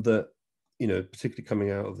important that, you know, particularly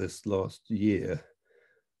coming out of this last year,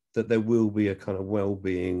 that there will be a kind of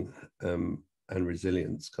well-being and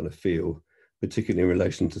resilience kind of feel, particularly in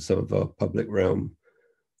relation to some of our public realm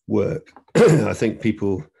work. I think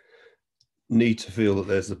people need to feel that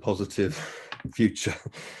there's a positive future.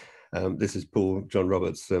 This is Paul John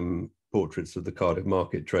Roberts' portraits of the Cardiff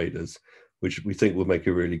market traders, which we think will make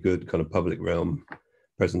a really good kind of public realm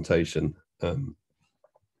presentation.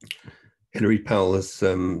 Hilary Powell has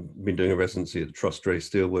been doing a residency at the Trustray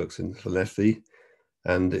Steelworks in Llanelli,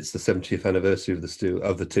 and it's the 70th anniversary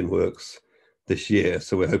of the tin works this year.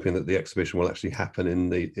 So we're hoping that the exhibition will actually happen in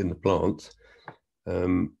the plant.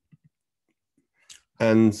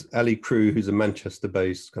 And Ali Crew, who's a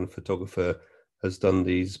Manchester-based kind of photographer, has done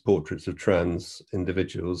these portraits of trans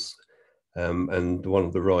individuals. And one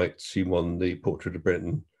on the right, she won the Portrait of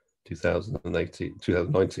Britain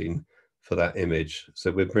 2019 for that image.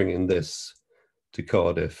 So we're bringing this to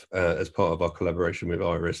Cardiff as part of our collaboration with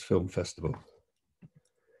Iris Film Festival.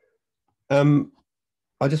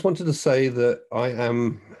 I just wanted to say that I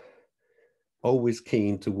am always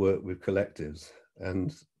keen to work with collectives,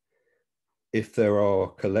 and if there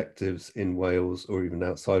are collectives in Wales or even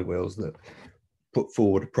outside Wales that put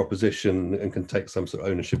forward a proposition and can take some sort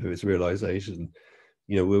of ownership of its realization,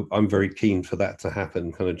 you know, I'm very keen for that to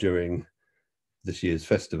happen kind of during this year's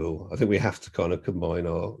festival. I think we have to kind of combine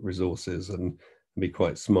our resources and be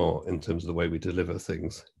quite smart in terms of the way we deliver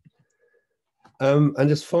things. And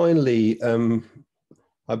just finally,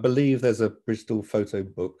 I believe there's a Bristol Photo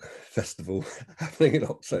Book Festival happening in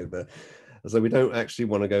October. So we don't actually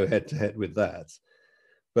want to go head to head with that.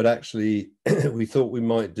 But actually, we thought we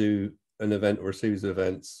might do an event or a series of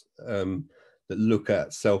events that look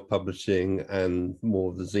at self-publishing and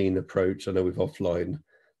more of the zine approach. I know with Offline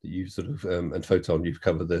that you've sort of, and Ffoton, you've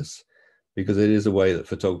covered this, because it is a way that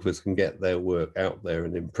photographers can get their work out there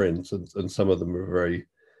and in print, and some of them are very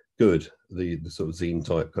good, the sort of zine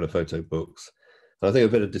type kind of photo books. And I think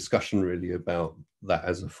a bit of discussion really about that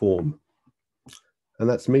as a form. And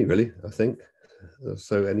that's me really, I think.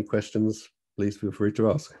 So any questions, please feel free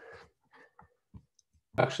to ask.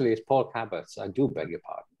 Actually, it's Paul Cabot. I do beg your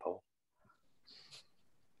pardon, Paul.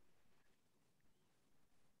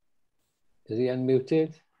 Is he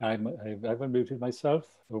unmuted? I've unmuted myself.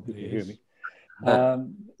 Hope you can hear me.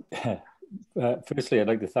 Firstly, I'd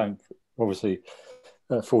like to thank, obviously,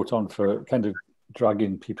 Ffoton for kind of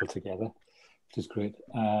dragging people together, which is great.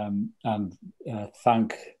 And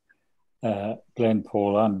thank Glenn,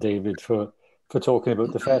 Paul, and David for talking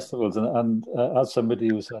about the festivals. And as somebody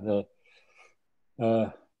who's had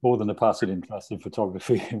more than a passing interest in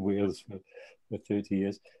photography in Wales for 30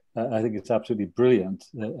 years, I think it's absolutely brilliant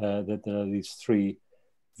that there are these three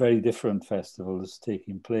very different festivals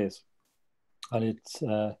taking place. And it's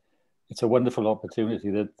a wonderful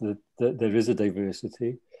opportunity that there is a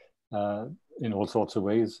diversity in all sorts of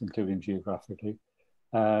ways, including geographically.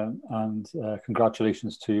 And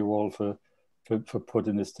congratulations to you all for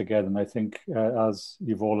putting this together. And I think, as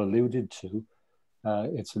you've all alluded to,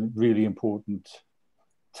 it's a really important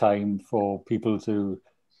time for people to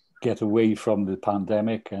get away from the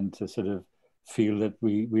pandemic and to sort of feel that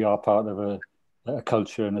we are part of a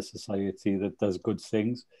culture and a society that does good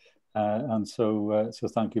things. And so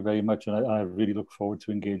thank you very much. And I really look forward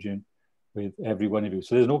to engaging with every one of you.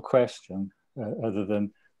 So there's no question other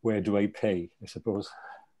than, where do I pay, I suppose.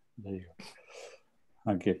 There you go.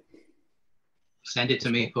 Thank you. Send it to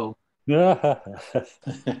me, Paul.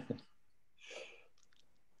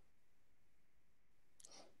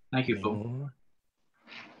 Thank you, Paul.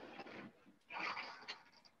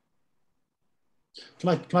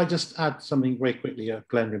 Can I just add something very quickly?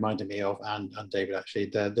 Glenn reminded me of, and David actually,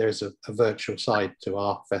 there is a virtual side to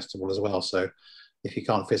our festival as well. So if you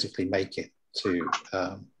can't physically make it to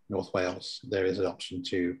North Wales, there is an option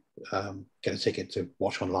to get a ticket to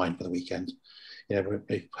watch online for the weekend. You know,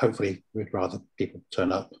 hopefully we'd rather people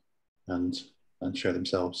turn up and show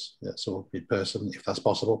themselves sort of in person if that's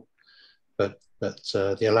possible. but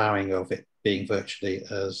the allowing of it being virtually,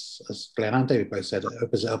 as Glenn and David both said, it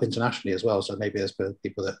opens it up internationally as well. So maybe there's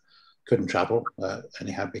people that couldn't travel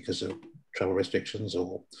anyhow because of travel restrictions,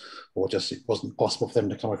 or just it wasn't possible for them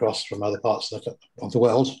to come across from other parts of the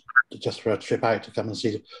world just for a trip out to come and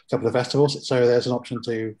see a couple of festivals. So there's an option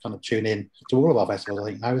to kind of tune in to all of our festivals, I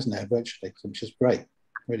think, now, isn't there, virtually, which is great,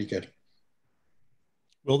 really good.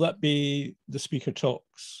 Will that be the speaker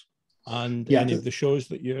talks and any of the shows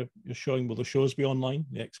that you're showing? Will the shows be online,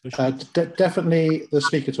 the exhibition? Definitely the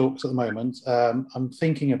speaker talks at the moment. I'm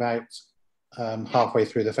thinking about halfway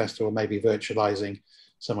through the festival, maybe virtualizing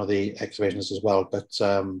some of the exhibitions as well, but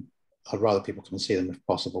I'd rather people come and see them if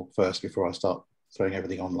possible first before I start throwing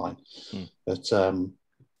everything online. But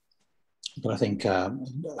I think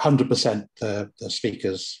 100% the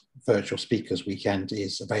virtual speakers weekend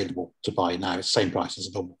is available to buy now. It's the same price as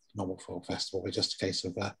a normal folk festival. It's just a case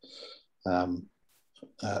of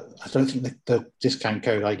I don't think the discount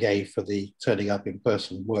code I gave for the turning up in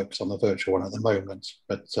person works on the virtual one at the moment,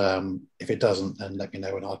 but if it doesn't, then let me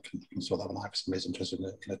know and I can sort that one out for somebody's interested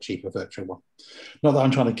in a cheaper virtual one. Not that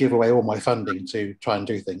I'm trying to give away all my funding to try and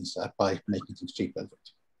do things by making things cheaper.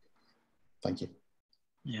 Thank you.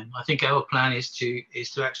 Yeah, I think our plan is to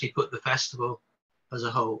actually put the festival as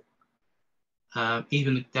a whole,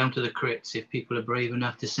 even down to the crits. If people are brave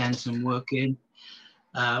enough to send some work in,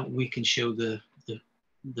 we can show the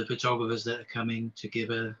photographers that are coming to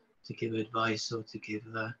give advice or to give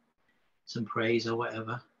some praise or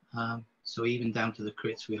whatever. So even down to the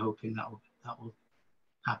crits, we're hoping that will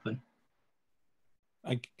happen.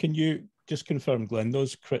 Can you just confirm, Glenn,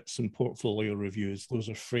 those crits and portfolio reviews, those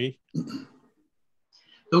are free?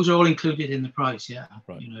 Those are all included in the price, yeah.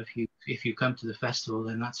 Right. You know, if you come to the festival,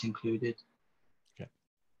 then that's included. Okay.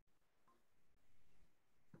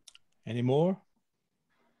 Any more?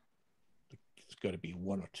 There's got to be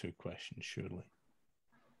one or two questions, surely.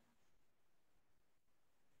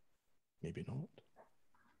 Maybe not.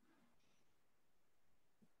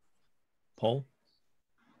 Paul?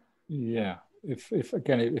 Yeah. If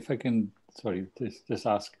I can, sorry, just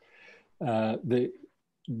ask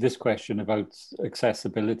this question about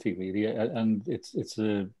accessibility, really, and it's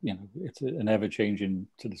an ever changing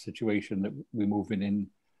sort of situation that we're moving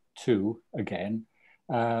into again.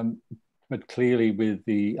 But clearly, with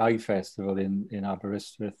the iFestival in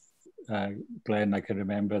Aberystwyth, Glenn, I can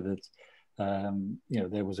remember that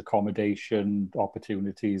there was accommodation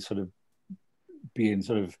opportunities sort of being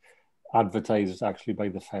sort of advertised actually by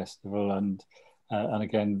the festival, and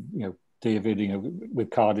again, David,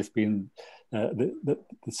 with Cardiff being the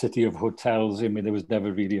city of hotels, I mean, there was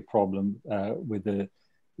never really a problem with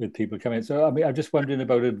people coming. So, I mean, I'm just wondering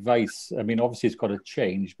about advice. I mean, obviously it's got to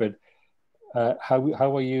change, but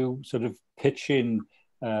how are you sort of pitching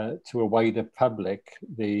to a wider public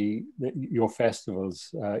your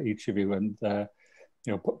festivals, each of you? And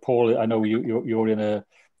Paul, I know you're in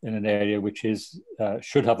an area which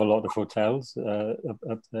should have a lot of hotels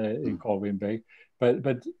up there in Colwyn Bay,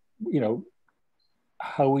 but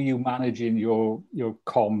how are you managing your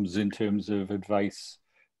comms in terms of advice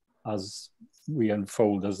as we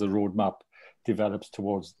unfold, as the roadmap develops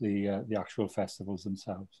towards the actual festivals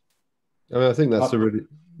themselves? I mean, I think that's a really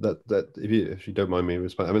if you don't mind me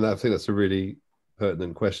responding. I mean, I think that's a really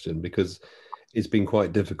pertinent question, because it's been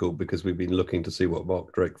quite difficult because we've been looking to see what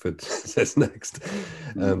Mark Drakeford says next.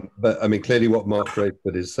 But I mean, clearly, what Mark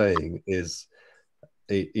Drakeford is saying is,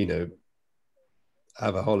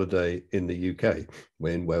 have a holiday in the UK,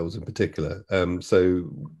 in Wales in particular. So,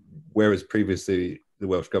 whereas previously the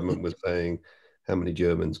Welsh government was saying, how many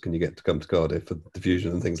Germans can you get to come to Cardiff for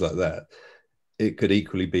Diffusion and things like that, it could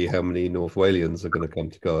equally be how many North Walians are going to come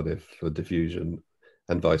to Cardiff for Diffusion,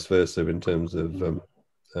 and vice versa in terms of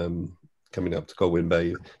coming up to Colwyn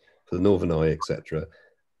Bay for the Northern Eye, etc.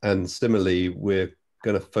 And similarly, we're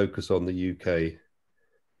going to focus on the UK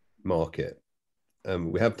market.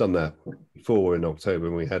 We have done that before in October,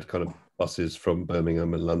 and we had kind of buses from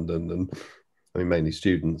Birmingham and London, and I mean mainly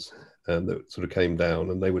students, that sort of came down,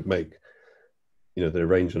 and they would make, they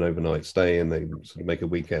arrange an overnight stay and they sort of make a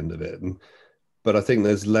weekend of it. But I think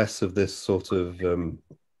there's less of this sort of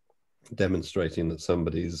demonstrating that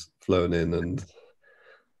somebody's flown in and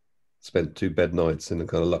spent 2 bed nights in a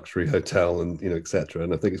kind of luxury hotel and, etc.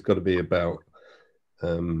 And I think it's got to be about,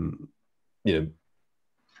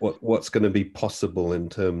 what's going to be possible in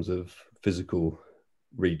terms of physical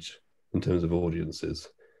reach, in terms of audiences,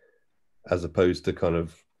 as opposed to kind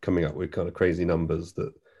of coming up with kind of crazy numbers that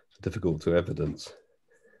are difficult to evidence.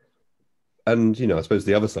 And, I suppose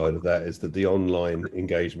the other side of that is that the online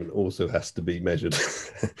engagement also has to be measured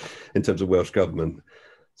in terms of Welsh government.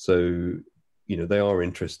 So, they are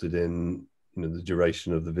interested in, the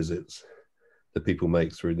duration of the visits that people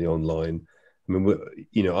make through the online. I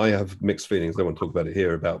mean, I have mixed feelings. I don't want to talk about it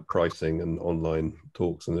here about pricing and online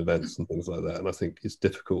talks and events and things like that. And I think it's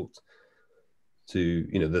difficult to,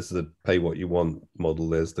 there's the pay what you want model.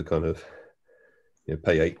 There's the kind of,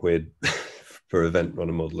 pay £8 per event on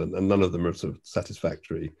a model, and none of them are sort of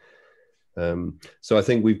satisfactory. So I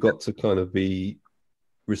think we've got to kind of be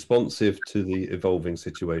responsive to the evolving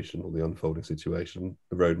situation or the unfolding situation,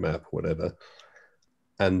 the roadmap, whatever.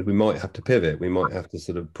 And we might have to pivot. We might have to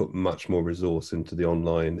sort of put much more resource into the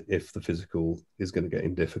online if the physical is going to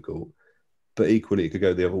get difficult. But equally, it could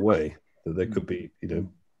go the other way. That there could be,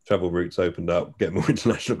 travel routes opened up, get more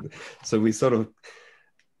international. So we sort of,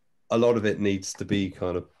 a lot of it needs to be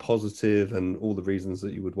kind of positive, and all the reasons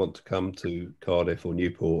that you would want to come to Cardiff or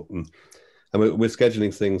Newport. And we're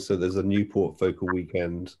scheduling things so there's a Newport focal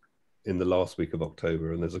weekend in the last week of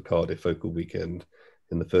October, and there's a Cardiff focal weekend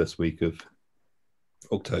in the first week of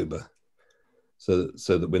October, so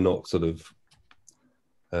that we're not sort of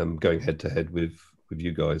going head to head with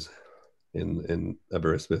you guys in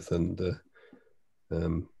Aberystwyth and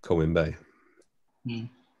Colwyn Bay.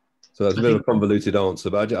 So that's a bit of a convoluted answer,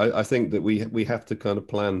 but I think that we have to kind of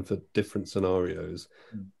plan for different scenarios.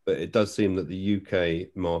 But it does seem that the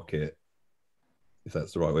UK market, if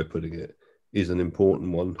that's the right way of putting it, is an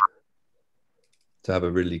important one to have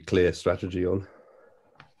a really clear strategy on.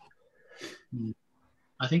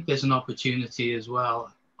 I think there's an opportunity as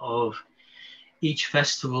well of each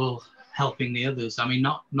festival helping the others. I mean,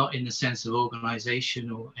 not in the sense of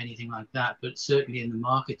organization or anything like that, but certainly in the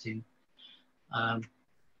marketing.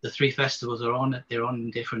 The 3 festivals are on, they're on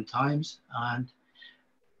different times. And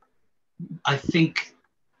I think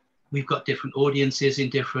we've got different audiences in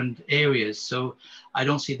different areas. So I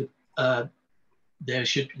don't see there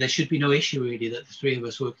should be no issue really that the 3 of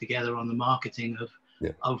us work together on the marketing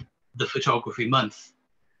of the photography month,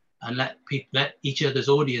 and let each other's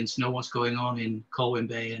audience know what's going on in Colwyn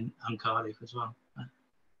Bay and Cardiff as well.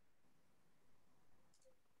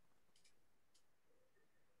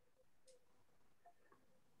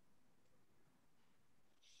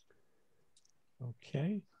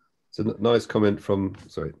 Okay. So nice comment from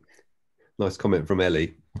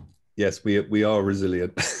Ellie. Yes, we are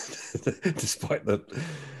resilient despite the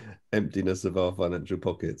emptiness of our financial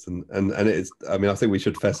pockets, and it is. I mean, I think we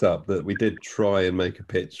should fess up that we did try and make a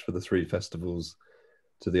pitch for the 3 festivals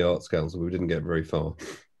to the Arts Council, but we didn't get very far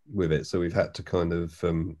with it. So we've had to kind of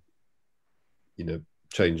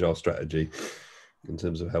change our strategy in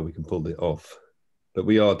terms of how we can pull it off. But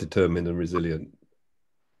we are determined and resilient,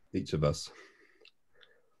 each of us.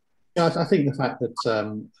 Yeah, I think the fact that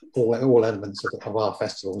all elements of our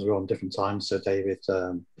festivals are on different times. So David,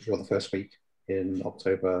 you're the first week in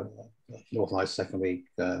October, Northern Lights second week,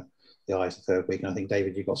 the Eyes the third week, and I think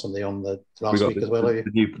David, you got something on the last week as well, have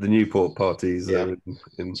you? The Newport parties. Yeah.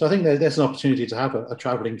 So I think there's an opportunity to have a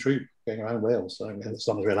travelling troupe going around Wales. So as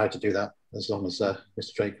long as we're allowed to do that, as long as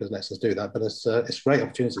Mr. Drake lets us do that, but it's a great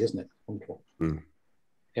opportunity, isn't it? Wonderful.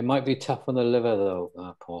 It might be tough on the liver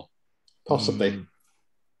though, Paul. Possibly.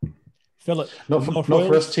 Philip, not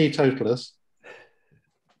for us teetotalers.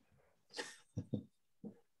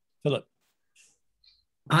 Philip.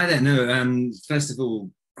 Hi there. No, first of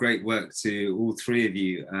all, great work to all 3 of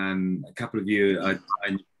you. A couple of you I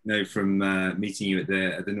know from meeting you at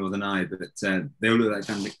the Northern Eye, but they all look like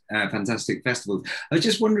fantastic festivals. I was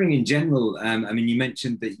just wondering in general, I mean, you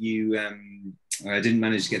mentioned that you didn't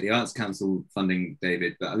manage to get the Arts Council funding,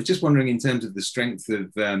 David, but I was just wondering in terms of the strength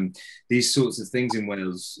of these sorts of things in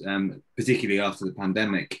Wales, particularly after the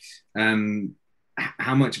pandemic,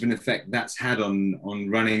 how much of an effect that's had on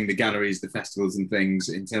running the galleries, the festivals and things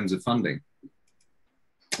in terms of funding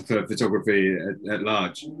for photography at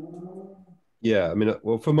large? Yeah, I mean,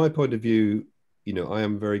 well, from my point of view, I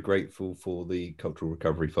am very grateful for the cultural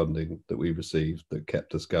recovery funding that we received that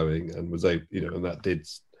kept us going and was able, and that did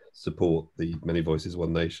support the Many Voices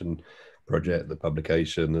One Nation project, the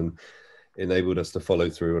publication, and enabled us to follow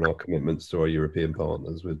through on our commitments to our European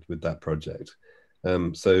partners with that project.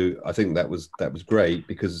 So I think that was great,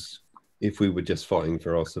 because if we were just fighting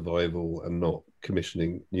for our survival and not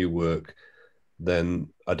commissioning new work, then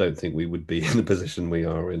I don't think we would be in the position we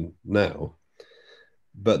are in now.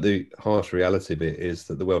 But the harsh reality bit is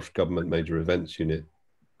that the Welsh Government Major Events Unit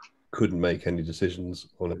couldn't make any decisions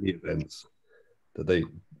on any events that they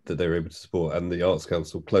were able to support, and the Arts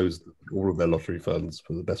Council closed all of their lottery funds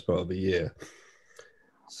for the best part of a year.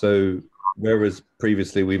 So whereas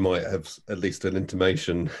previously we might have at least an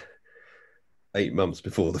intimation 8 months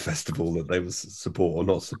before the festival that they would support or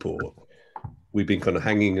not support, we've been kind of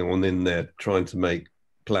hanging on in there trying to make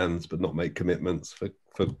plans but not make commitments for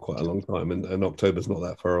quite a long time, and October's not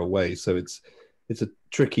that far away. So it's a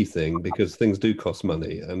tricky thing because things do cost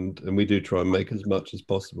money, and we do try and make as much as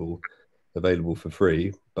possible available for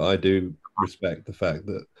free. But I do respect the fact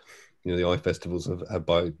that, you know, the iFestivals have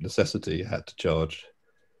by necessity had to charge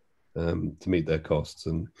to meet their costs.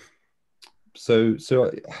 And so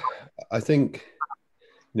I think,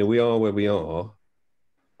 you know, we are where we are.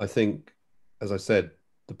 I think, as I said,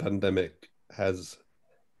 the pandemic has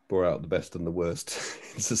brought out the best and the worst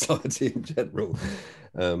in society in general.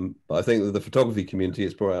 But I think that the photography community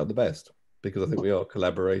has brought out the best, because I think we are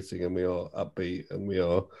collaborating and we are upbeat and we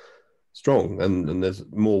are strong, and there's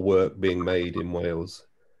more work being made in Wales,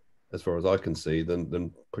 as far as I can see,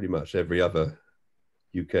 than pretty much every other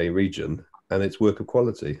UK region, and it's work of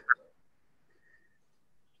quality.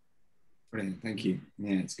 Brilliant, thank you.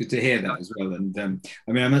 Yeah, it's good to hear that as well. And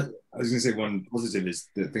I mean, I was going to say one positive is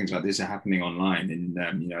that things like this are happening online.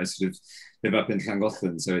 And you know, I sort of live up in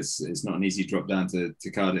Llangollen, so it's not an easy drop down to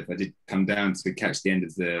Cardiff. I did come down to catch the end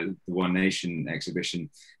of the One Nation exhibition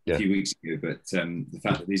a few weeks ago, but the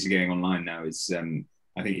fact that these are going online now is,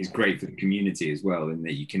 I think, is great for the community as well, in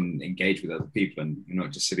that you can engage with other people and you're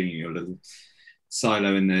not just sitting in your little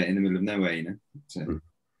silo in the middle of nowhere, you know. So.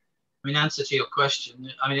 I mean, answer to your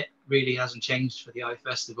question, I mean, it really hasn't changed for the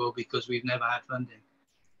iFestival because we've never had funding.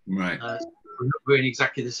 Right. We're in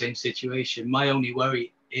exactly the same situation. My only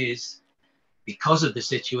worry is because of the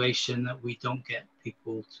situation that we don't get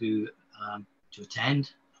people to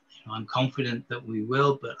attend. You know, I'm confident that we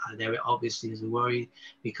will, but there obviously is a worry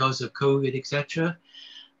because of COVID, etc.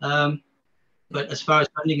 But as far as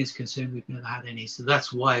funding is concerned, we've never had any. So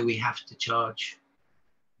that's why we have to charge,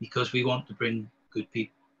 because we want to bring good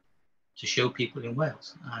people to show people in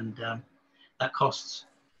Wales, and that costs.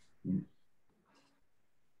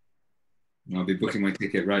 I'll be booking my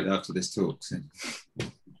ticket right after this talk. So.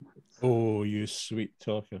 Oh, you sweet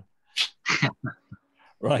talker.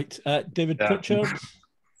 Right, David Pritchard,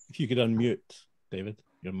 if you could unmute, David,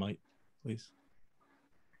 your mic, please.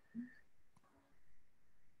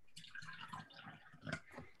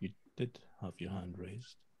 You did have your hand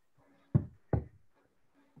raised.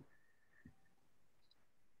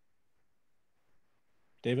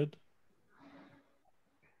 David?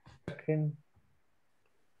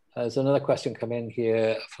 There's another question come in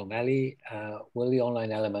here from Ellie. Will the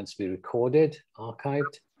online elements be recorded,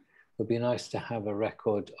 archived? It would be nice to have a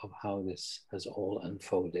record of how this has all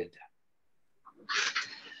unfolded.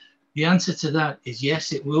 The answer to that is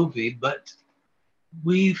yes, it will be, but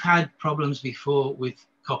we've had problems before with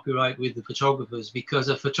copyright with the photographers, because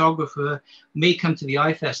a photographer may come to the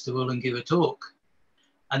iFestival and give a talk,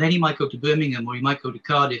 and then he might go to Birmingham or he might go to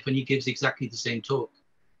Cardiff and he gives exactly the same talk.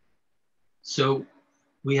 So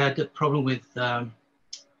we had a problem with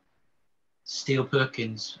Steele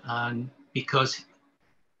Perkins, and because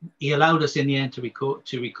he allowed us in the end to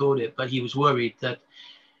record it, but he was worried that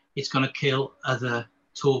it's going to kill other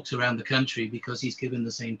talks around the country because he's given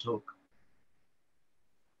the same talk.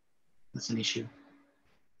 That's an issue.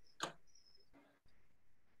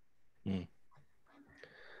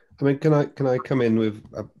 I mean, can I come in with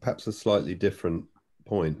perhaps a slightly different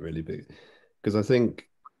point, really, because I think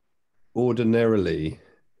ordinarily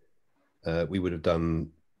we would have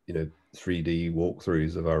done, you know, 3D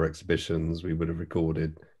walkthroughs of our exhibitions. We would have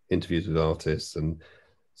recorded interviews with artists, and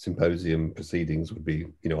symposium proceedings would be,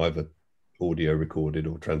 you know, either audio recorded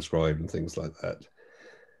or transcribed and things like that.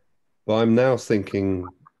 But I'm now thinking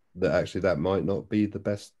that actually that might not be the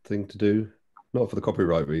best thing to do. Not for the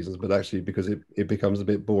copyright reasons, but actually because it becomes a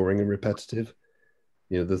bit boring and repetitive.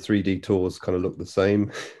 You know, the 3D tours kind of look the same,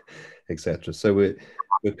 etc. So we're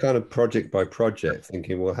kind of project by project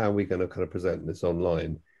thinking, well, how are we going to kind of present this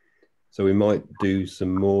online? So we might do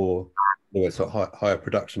some more, you know, sort of higher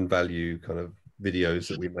production value kind of videos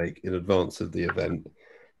that we make in advance of the event,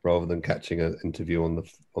 rather than catching an interview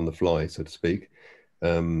on the fly, so to speak.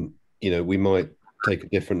 You know, we might take a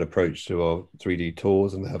different approach to our 3D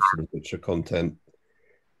tours and have sort of richer content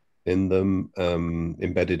in them,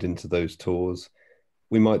 embedded into those tours.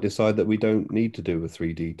 We might decide that we don't need to do a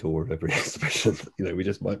 3D tour of every exhibition. You know, we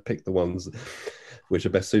just might pick the ones which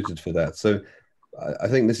are best suited for that. So I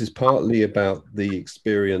think this is partly about the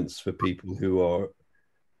experience for people who are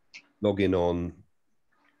logging online,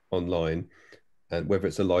 and whether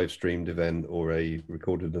it's a live streamed event or a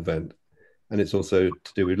recorded event. And it's also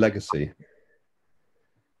to do with legacy,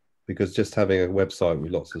 because just having a website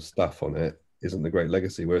with lots of stuff on it isn't a great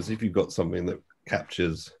legacy. Whereas if you've got something that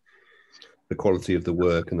captures the quality of the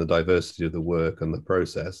work and the diversity of the work and the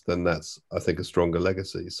process, then that's, I think, a stronger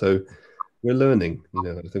legacy. So we're learning, you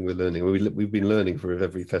know, I think we're learning. We've been learning for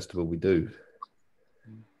every festival we do.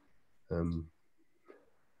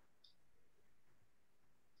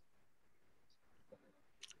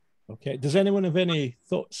 Okay. Does anyone have any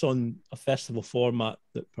thoughts on a festival format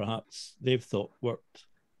that perhaps they've thought worked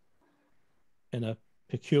in a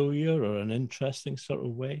peculiar or an interesting sort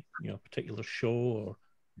of way? You know, a particular show or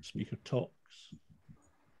speaker talks?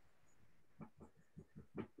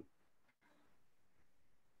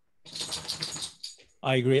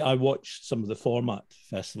 I agree. I watched some of the format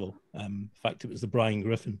festival. In fact, it was the Brian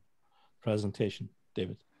Griffin presentation,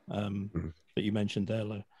 David, that you mentioned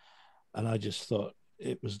earlier. And I just thought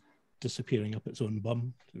it was disappearing up its own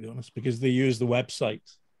bum, to be honest, because they use the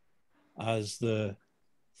website as the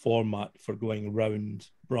format for going around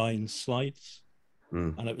Brian's slides.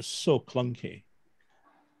 And it was so clunky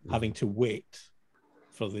having to wait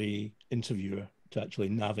for the interviewer to actually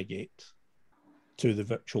navigate to the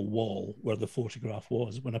virtual wall where the photograph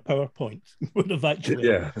was, when a PowerPoint would have actually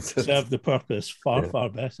served the purpose far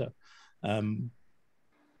better.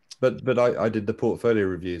 But I did the portfolio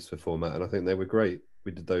reviews for format, and I think they were great.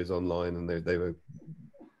 We did those online, and they were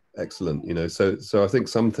excellent. You know, so I think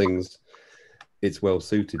some things it's well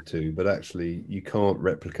suited to, but actually you can't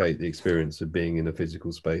replicate the experience of being in a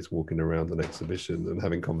physical space, walking around an exhibition and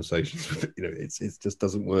having conversations with it. You know, it just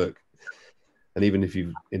doesn't work. And even if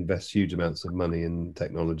you invest huge amounts of money in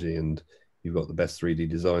technology and you've got the best 3D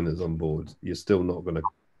designers on board, you're still not going to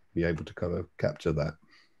be able to kind of capture that.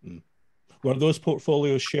 Were those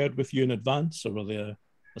portfolios shared with you in advance, or were they a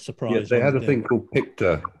surprise? Yeah, they had a thing called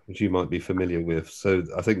Pictor, which you might be familiar with. So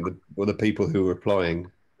I think the people who were applying,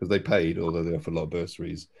 because they paid, although they offered a lot of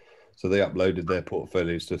bursaries, so they uploaded their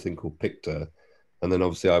portfolios to a thing called Pictor. And then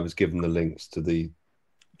obviously I was given the links to the...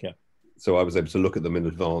 So I was able to look at them in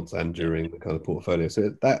advance and during the kind of portfolio.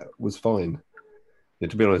 So that was fine. Yeah,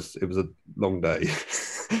 to be honest, it was a long day.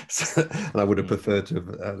 And I would have preferred to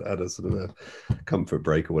have had a sort of a comfort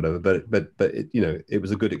break or whatever. But it, you know, it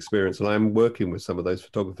was a good experience. And I'm working with some of those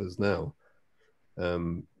photographers now.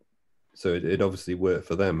 So it obviously worked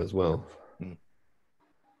for them as well.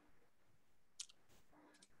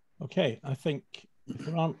 Okay, I think if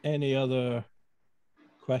there aren't any other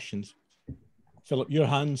questions, Philip, your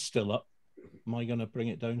hand's still up. Am I going to bring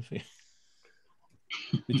it down for you?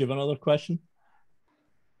 Did you have another question?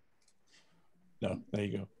 No, there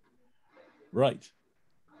you go. Right.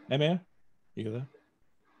 Emir, you there?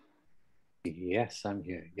 Yes, I'm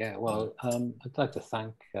here. Yeah, well, I'd like to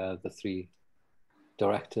thank the three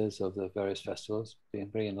directors of the various festivals. It's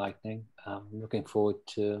been very enlightening. I'm looking forward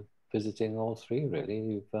to visiting all three,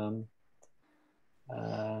 really.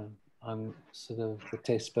 I'm sort of, the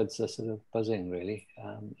taste buds are sort of buzzing, really.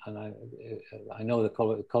 And I know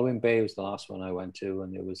the Colwyn Bay was the last one I went to,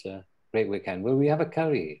 and it was a great weekend. Will we have a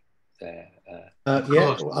curry there?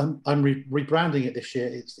 Yeah, I'm rebranding it this year.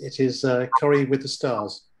 It is Curry with the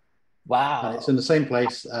Stars. Wow. And it's in the same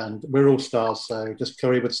place, and we're all stars, so just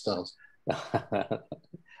Curry with Stars. A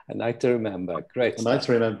night to remember. Great. A night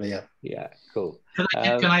to remember, yeah. Yeah, cool.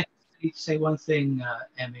 Can I say one thing,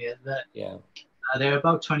 Emir, that there are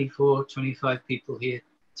about 24, 25 people here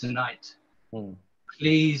tonight.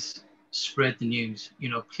 Please spread the news. You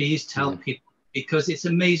know, please tell people, because it's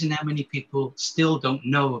amazing how many people still don't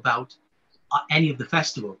know about any of the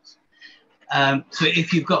festivals. So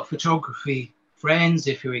if you've got photography friends,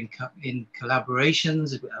 if you're in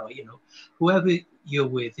collaborations, you know, whoever you're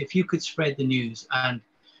with, if you could spread the news and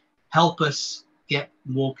help us get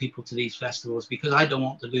more people to these festivals, because I don't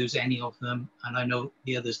want to lose any of them, and I know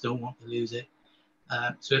the others don't want to lose it.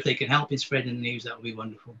 So if they can help in spreading the news, that would be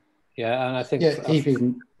wonderful. Yeah, and I think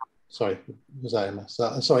even sorry, was that Emma?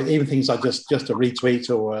 Sorry, even things like just a retweet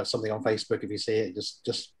or something on Facebook, if you see it,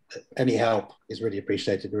 just any help is really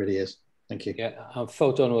appreciated. It really is. Thank you. Yeah,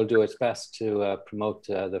 Ffoton will do its best to promote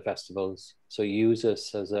the festivals. So use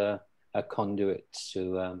us as a conduit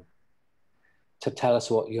to tell us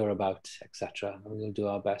what you're about, etc. And we'll do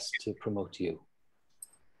our best to promote you.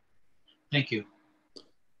 Thank you.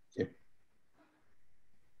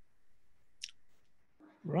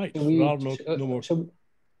 Right. There are no more. Should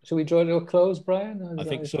we draw to a close, Brian? I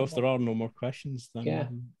think so. If there are no more questions,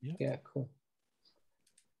 then yeah, cool.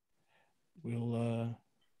 We'll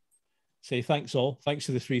say thanks all. Thanks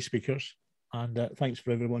to the three speakers, and thanks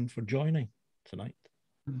for everyone for joining tonight.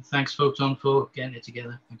 Thanks, Ffoton, for getting it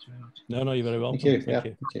together. Thanks very much. No, you're very welcome. Thank you. Thank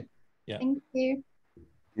you. Thank you. Yeah. Thank you.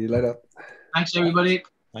 See you later. Thanks, everybody.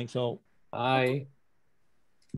 Thanks all. Bye.